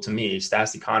equal to me.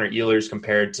 Stastny, Connor, Ehlers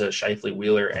compared to Scheifele,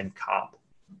 Wheeler, and Kopp.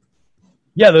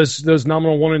 Yeah, those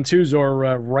nominal 1 and 2s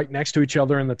are right next to each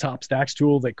other in the top stacks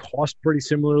tool. They cost pretty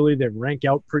similarly. They rank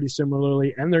out pretty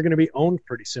similarly, and they're going to be owned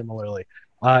pretty similarly.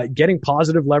 Getting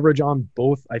positive leverage on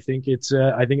both, I think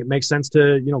it makes sense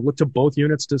to look to both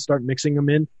units to start mixing them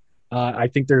in. I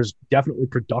think there's definitely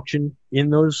production in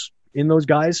those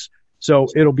guys, so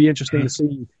it'll be interesting to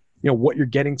see what you're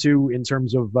getting to in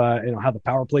terms of how the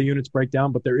power play units break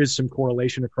down. But there is some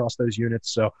correlation across those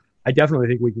units, so I definitely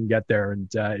think we can get there. And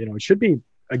it should be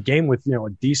a game with a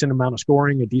decent amount of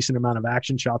scoring, a decent amount of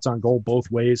action, shots on goal both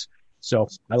ways. So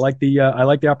I like the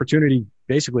opportunity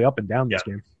basically up and down this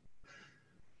game.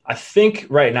 I think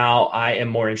right now I am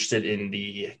more interested in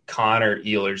the Connor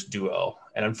Ehlers duo.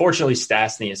 And unfortunately,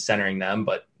 Stastny is centering them,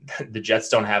 but the Jets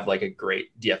don't have like a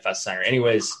great DFS center.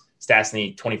 Anyways,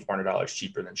 Stastny, $2,400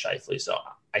 cheaper than Scheifele. So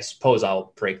I suppose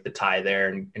I'll break the tie there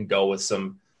and go with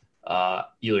some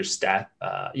Ehlers,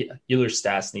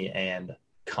 Stastny, and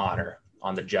Connor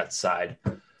on the Jets side.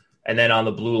 And then on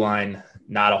the blue line,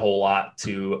 not a whole lot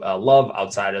to love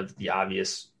outside of the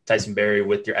obvious Tyson Barrie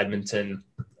with your Edmonton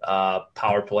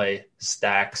power play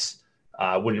stacks.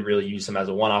 Wouldn't really use him as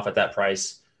a one-off at that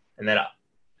price. And then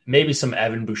maybe some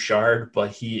Evan Bouchard, but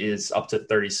he is up to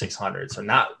 3,600. So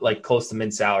not like close to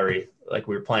mid salary, like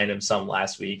we were playing him some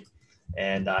last week.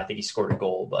 And I think he scored a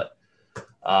goal, but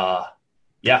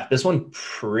yeah, this one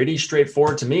pretty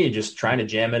straightforward to me, just trying to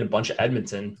jam in a bunch of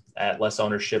Edmonton at less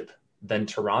ownership than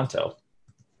Toronto.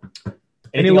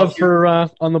 Any love for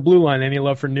on the blue line? Any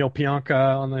love for Neil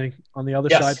Pionka on the other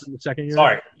side from the second year?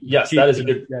 Sorry. Yes, that is a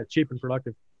good. Yeah, cheap and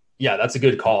productive. Yeah, that's a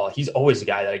good call. He's always a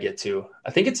guy that I get to.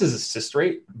 I think it's his assist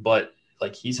rate, but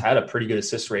like he's had a pretty good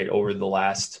assist rate over the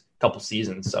last couple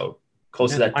seasons. So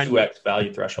close to that 2x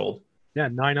value threshold. Yeah,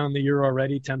 9 on the year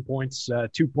already, 10 points,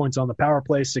 2 points on the power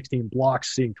play, 16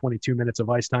 blocks, seeing 22 minutes of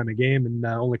ice time a game, and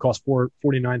only cost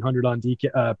 $4,900 on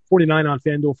DK, 49 on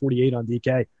FanDuel, 48 on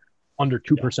DK, under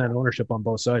 2% ownership on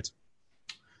both sides.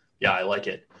 Yeah, I like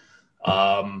it.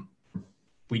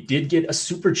 We did get a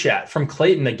super chat from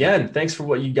Clayton. Again, thanks for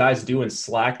what you guys do in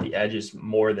Slack. The edge is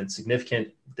more than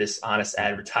significant. This honest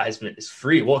advertisement is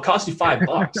free. Well, it cost you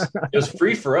 $5. It was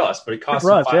free for us, but it cost you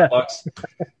 $5.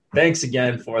 Thanks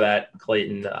again for that,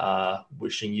 Clayton.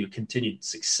 Wishing you continued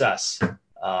success.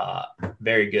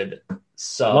 Very good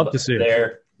sub. Love to see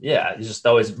there. Yeah, he's just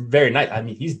always very nice. I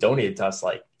mean, he's donated to us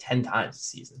like 10 times this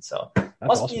season. So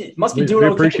Must be doing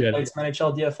okay. Appreciate it.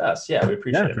 NHL DFS. Yeah, we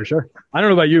appreciate it. Yeah, for sure. I don't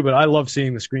know about you, but I love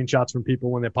seeing the screenshots from people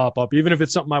when they pop up, even if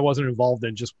it's something I wasn't involved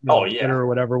in, just Twitter or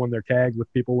whatever, when they're tagged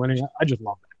with people winning. I just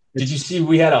love that. Did you see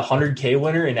we had a 100K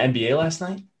winner in NBA last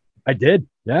night? I did.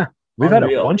 Yeah. We've had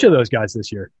a bunch of those guys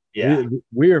this year. Yeah.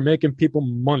 We are making people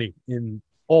money in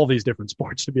all these different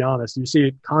sports, to be honest. You see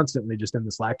it constantly just in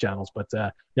the Slack channels, but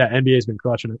NBA's been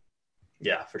crushing it.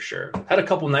 Yeah, for sure. Had a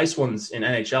couple nice ones in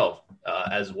NHL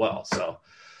as well. So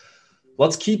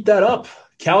let's keep that up.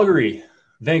 Calgary,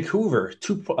 Vancouver,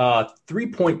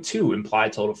 3.2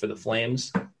 implied total for the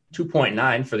Flames,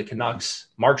 2.9 for the Canucks,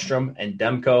 Markstrom and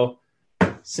Demko.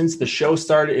 Since the show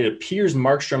started, it appears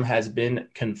Markstrom has been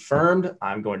confirmed.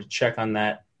 I'm going to check on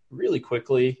that really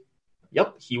quickly.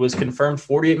 Yep, he was confirmed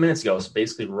 48 minutes ago, so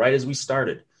basically right as we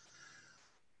started.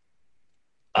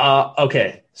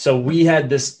 Okay, so we had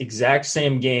this exact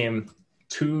same game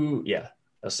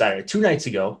Saturday, 2 nights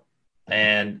ago,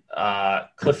 and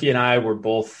Cliffy and I were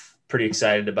both pretty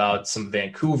excited about some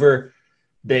Vancouver.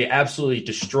 They absolutely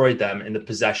destroyed them in the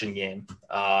possession game.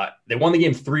 They won the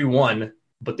game 3-1,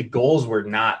 but the goals were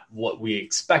not what we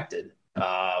expected.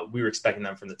 We were expecting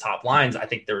them from the top lines. I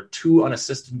think there were 2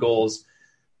 unassisted goals.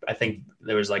 I think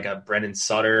there was like a Brendan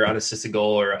Sutter unassisted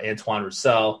goal or Antoine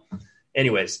Roussel.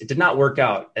 Anyways, it did not work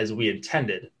out as we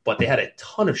intended, but they had a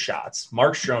ton of shots.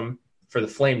 Markstrom for the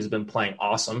Flames has been playing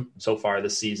awesome so far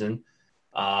this season.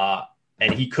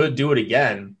 And he could do it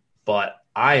again, but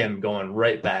I am going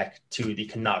right back to the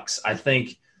Canucks. I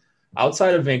think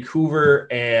outside of outside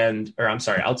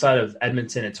of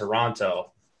Edmonton and Toronto,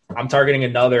 I'm targeting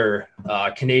another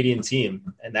Canadian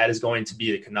team, and that is going to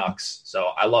be the Canucks.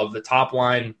 So I love the top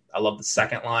line. I love the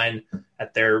second line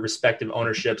at their respective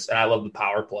ownerships, and I love the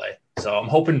power play. So I'm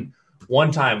hoping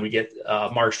one time we get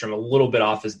Markstrom a little bit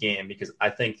off his game, because I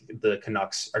think the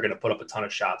Canucks are going to put up a ton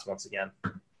of shots once again.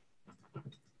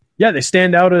 Yeah, they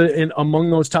stand out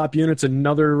among those top units.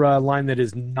 Another line that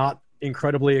is not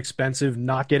incredibly expensive,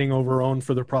 not getting over-owned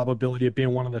for the probability of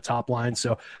being one of the top lines.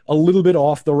 So a little bit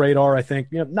off the radar, I think.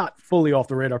 Not fully off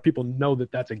the radar. People know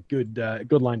that that's a good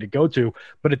line to go to,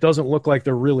 but it doesn't look like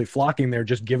they're really flocking there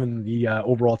just given the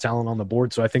overall talent on the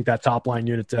board. So I think that top line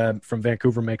unit from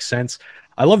Vancouver makes sense.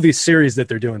 I love these series that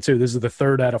they're doing too. This is the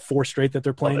 3rd out of 4 straight that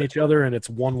they're playing each other, and it's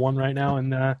 1-1 right now.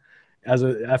 And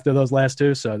after those last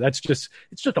 2. So it's just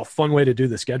a fun way to do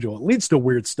the schedule. It leads to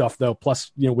weird stuff though.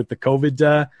 Plus, with the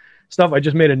COVID stuff, I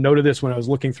just made a note of this when I was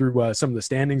looking through some of the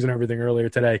standings and everything earlier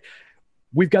today.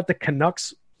 We've got the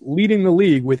Canucks leading the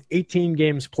league with 18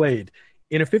 games played.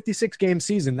 In a 56-game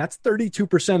season, that's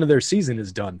 32% of their season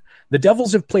is done. The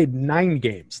Devils have played 9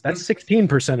 games. That's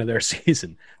 16% of their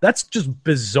season. That's just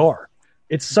bizarre.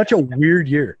 It's such a weird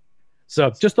year. So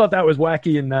just thought that was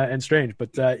wacky and strange.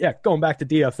 But, going back to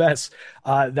DFS,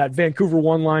 that Vancouver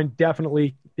 1 line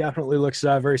definitely looks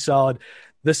very solid.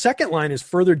 The second line is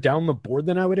further down the board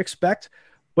than I would expect,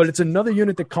 but it's another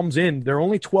unit that comes in. They're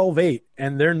only 12-8,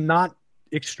 and they're not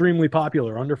extremely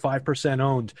popular, under 5%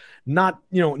 owned, not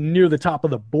near the top of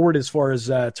the board as far as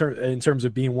in terms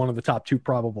of being one of the top 2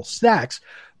 probable stacks,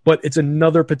 but it's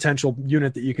another potential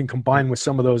unit that you can combine with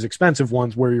some of those expensive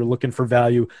ones where you're looking for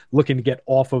value, looking to get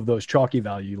off of those chalky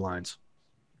value lines.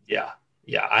 Yeah,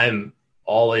 I'm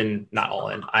all in, not all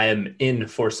in. I am in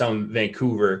for some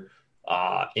Vancouver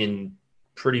in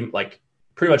pretty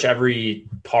much every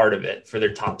part of it for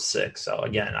their top 6. So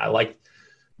again, I like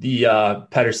the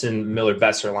Pedersen, Miller,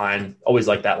 Besser line. Always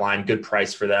like that line. Good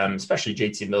price for them, especially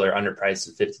JT Miller, underpriced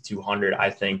at 5,200.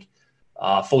 I think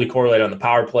fully correlated on the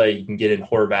power play. You can get in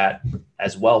Horvat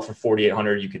as well for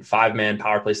 4,800. You can 5-man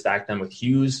power play stack them with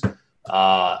Hughes.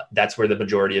 That's where the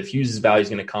majority of Hughes' value is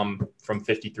going to come from.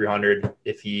 5,300.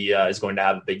 If he is going to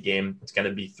have a big game, it's going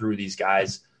to be through these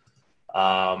guys.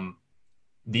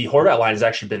 The Horvat line has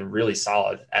actually been really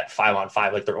solid at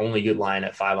 5-on-5, like their only good line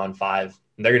at 5-on-5.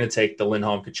 And they're going to take the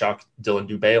Lindholm, Tkachuk, Dylan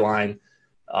Dubé line,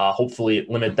 hopefully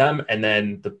limit them. And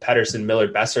then the Pedersen, Miller,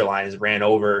 Besser line has ran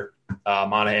over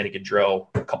Monahan and Gaudreau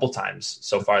a couple times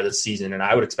so far this season. And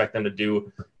I would expect them to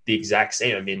do the exact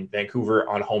same. I mean, Vancouver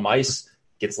on home ice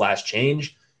gets last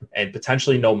change, and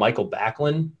potentially no Michael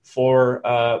Backlund for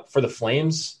the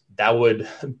Flames. That would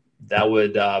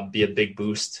be a big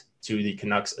boost to the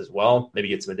Canucks as well. Maybe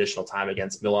get some additional time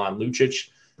against Milan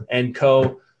Lucic and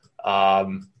co.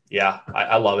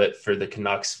 I love it for the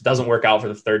Canucks. Doesn't work out for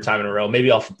the 3rd time in a row.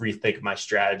 Maybe I'll rethink my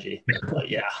strategy. But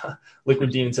Liquid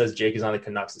Demon says Jake is on the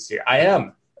Canucks this year. I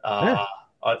am. And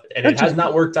it has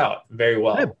not worked out very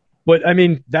well. Yeah. But I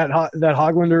mean, that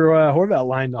Hoglander Horvat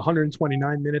line,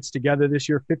 129 minutes together this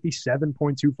year,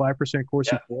 57.25%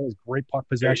 Corsi play, is great puck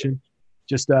possession.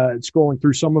 Just scrolling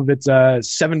through some of it's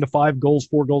 7-5 goals,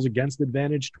 4 goals against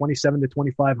advantage,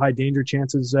 27-25 high danger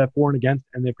chances for and against,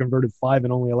 and they've converted 5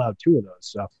 and only allowed 2 of those.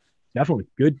 So definitely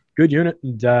good unit,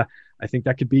 and I think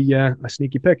that could be a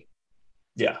sneaky pick.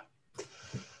 Yeah.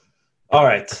 All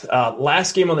right.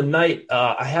 Last game on the night.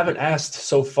 I haven't asked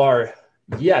so far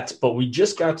yet, but we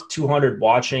just got to 200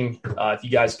 watching. If you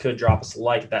guys could drop us a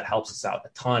like, that helps us out a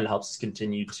ton, helps us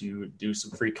continue to do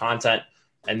some free content.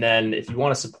 And then if you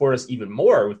want to support us even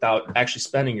more without actually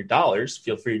spending your dollars,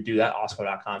 feel free to do that,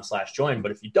 osmo.com/join.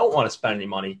 But if you don't want to spend any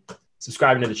money,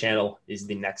 subscribing to the channel is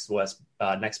the next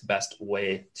best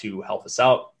way to help us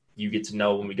out. You get to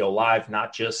know when we go live,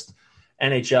 not just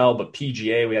NHL, but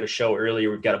PGA. We had a show earlier.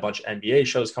 We've got a bunch of NBA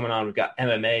shows coming on. We've got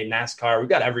MMA, NASCAR. We've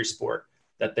got every sport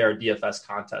that there are DFS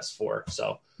contests for.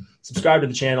 So subscribe to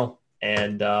the channel,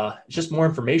 and it's just more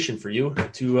information for you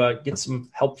to get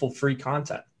some helpful free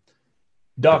content.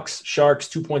 Ducks, Sharks,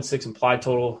 2.6 implied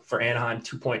total for Anaheim,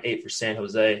 2.8 for San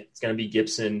Jose. It's going to be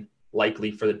Gibson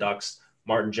likely for the Ducks.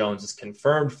 Martin Jones is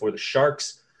confirmed for the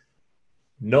Sharks.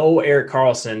 No Erik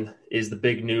Karlsson is the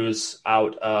big news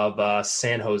out of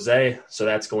San Jose, so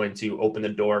that's going to open the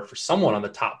door for someone on the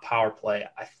top power play.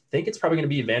 I think it's probably going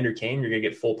to be Evander Kane. You're going to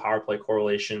get full power play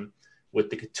correlation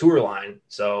with the Couture line,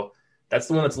 so that's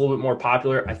the one that's a little bit more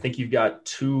popular. I think you've got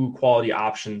 2 quality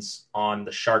options on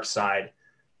the Sharks side.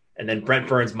 And then Brent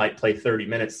Burns might play 30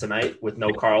 minutes tonight with no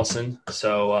Karlsson.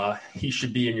 So he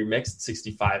should be in your mix at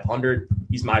 6,500.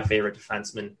 He's my favorite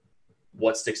defenseman.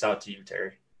 What sticks out to you,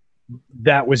 Terry?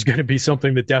 That was going to be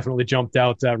something that definitely jumped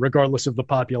out, regardless of the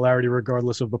popularity,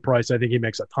 regardless of the price. I think he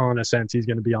makes a ton of sense. He's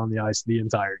going to be on the ice the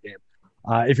entire game.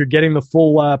 If you're getting the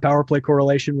full power play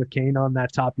correlation with Kane on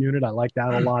that top unit, I like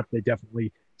that a lot. They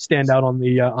definitely stand out on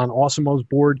the on Awesomo's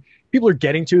board. People are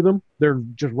getting to them. They're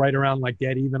just right around like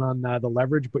dead even on the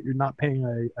leverage, but you're not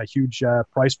paying a huge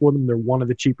price for them. They're one of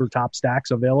the cheaper top stacks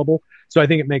available. So I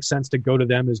think it makes sense to go to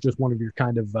them as just one of your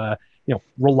kind of,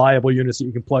 reliable units that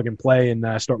you can plug and play,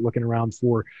 and start looking around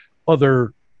for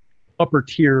other upper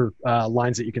tier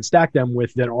lines that you can stack them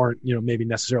with that aren't, maybe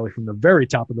necessarily from the very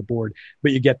top of the board,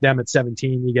 but you get them at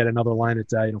 17, you get another line at,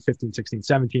 15, 16,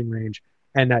 17 range.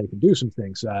 And now you can do some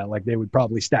things like they would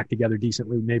probably stack together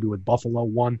decently, maybe with Buffalo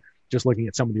 1, just looking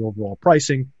at some of the overall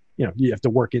pricing. You have to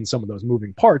work in some of those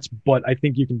moving parts, but I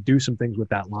think you can do some things with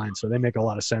that line. So they make a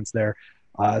lot of sense there.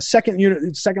 Second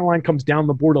line comes down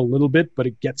the board a little bit, but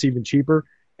it gets even cheaper.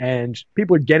 And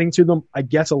people are getting to them, I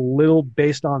guess, a little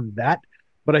based on that.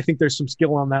 But I think there's some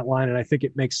skill on that line, and I think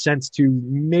it makes sense to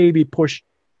maybe push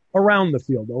around the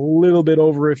field a little bit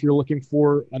over if you're looking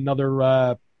for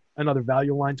another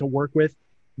value line to work with.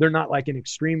 They're not like an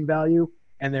extreme value,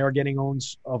 and they are getting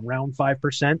owns around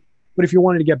 5%. But if you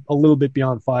wanted to get a little bit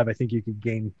beyond 5, I think you could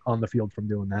gain on the field from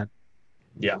doing that.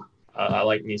 Yeah, I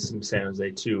like me some San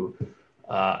Jose too,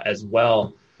 as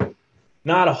well.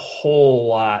 Not a whole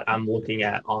lot I'm looking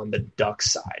at on the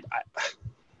Ducks side.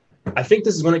 I think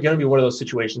this is going to be one of those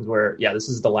situations where, this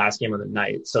is the last game of the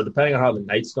night. So depending on how the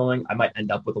night's going, I might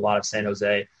end up with a lot of San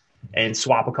Jose and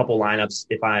swap a couple lineups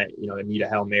if I, need a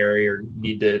Hail Mary or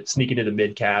need to sneak into the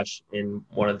mid cash in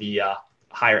one of the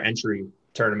higher entry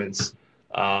tournaments,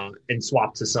 and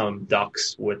swap to some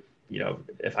Ducks with,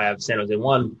 if I have San Jose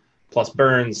 1 plus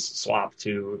Burns, swap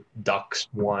to Ducks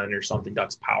 1 or something,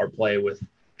 Ducks power play with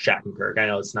Shattenkirk. I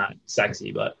know it's not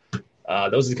sexy, but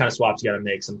those are the kind of swaps you got to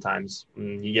make sometimes.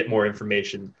 You get more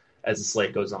information as the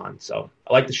slate goes on. So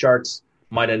I like the Sharks.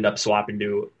 Might end up swapping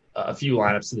to a few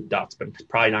lineups to the Ducks, but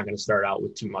probably not going to start out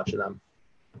with too much of them.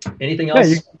 Anything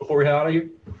else before we head out of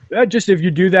here? Just if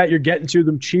you do that, you're getting to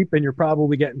them cheap, and you're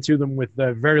probably getting to them with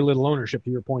very little ownership,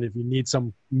 to your point. If you need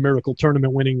some miracle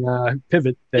tournament winning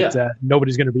pivot that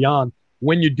nobody's going to be on,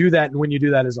 when you do that, and when you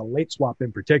do that as a late swap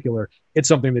in particular, it's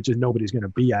something that just nobody's going to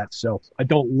be at. So I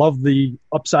don't love the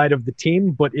upside of the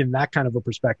team, but in that kind of a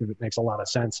perspective, it makes a lot of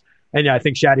sense. And I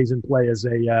think Shaddy's in play as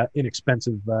a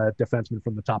inexpensive defenseman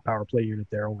from the top power play unit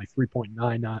there, only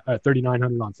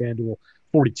 3,900 on FanDuel,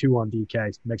 42 on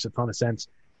DK. Makes a ton of sense.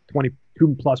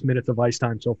 22 plus minutes of ice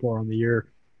time so far on the year.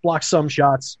 Blocks some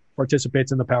shots,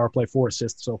 participates in the power play, 4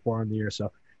 assists so far on the year.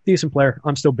 So decent player.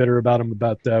 I'm still bitter about him,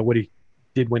 about what he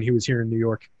did when he was here in New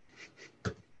York.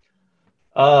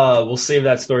 We'll save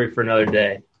that story for another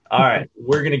day. All right,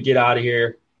 we're going to get out of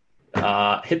here.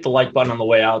 Hit the like button on the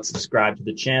way out, subscribe to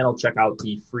the channel, check out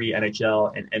the free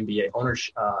NHL and NBA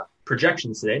ownership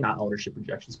projections today, not ownership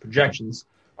projections. Projections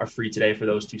are free today for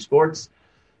those 2 sports.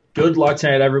 Good luck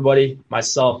tonight, everybody.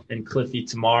 Myself and Cliffy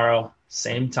tomorrow,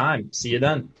 same time. See you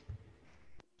then.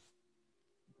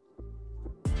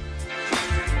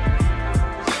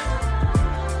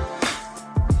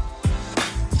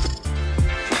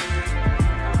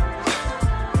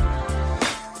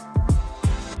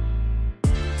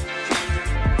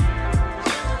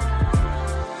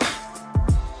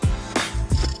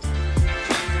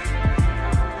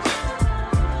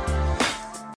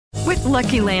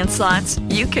 Lucky Land Slots,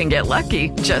 you can get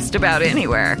lucky just about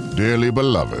anywhere. Dearly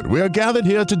beloved, we are gathered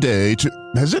here today to...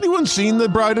 Has anyone seen the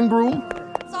bride and groom?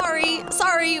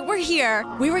 Sorry, we're here.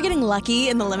 We were getting lucky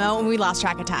in the limo and we lost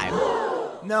track of time.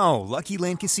 No, Lucky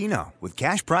Land Casino, with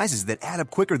cash prizes that add up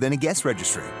quicker than a guest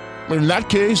registry. In that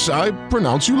case, I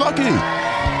pronounce you lucky.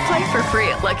 Play for free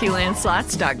at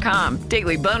LuckyLandSlots.com.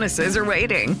 Daily bonuses are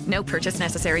waiting. No purchase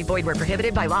necessary. Void where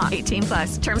prohibited by law.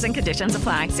 18+. Terms and conditions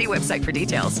apply. See website for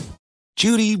details.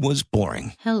 Judy was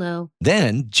boring. Hello.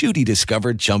 Then Judy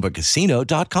discovered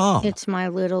ChumbaCasino.com. It's my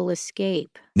little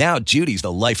escape. Now Judy's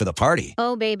the life of the party.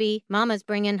 Oh, baby, mama's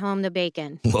bringing home the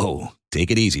bacon. Whoa,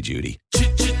 take it easy, Judy.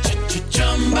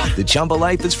 The Chumba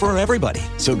life is for everybody.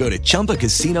 So go to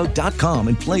ChumbaCasino.com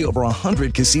and play over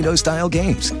 100 casino-style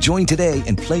games. Join today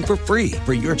and play for free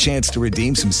for your chance to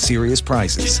redeem some serious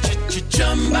prizes.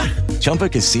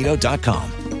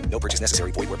 ChumbaCasino.com. No purchase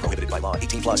necessary. Void where prohibited by law.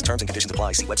 18+. Terms and conditions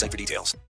apply. See website for details.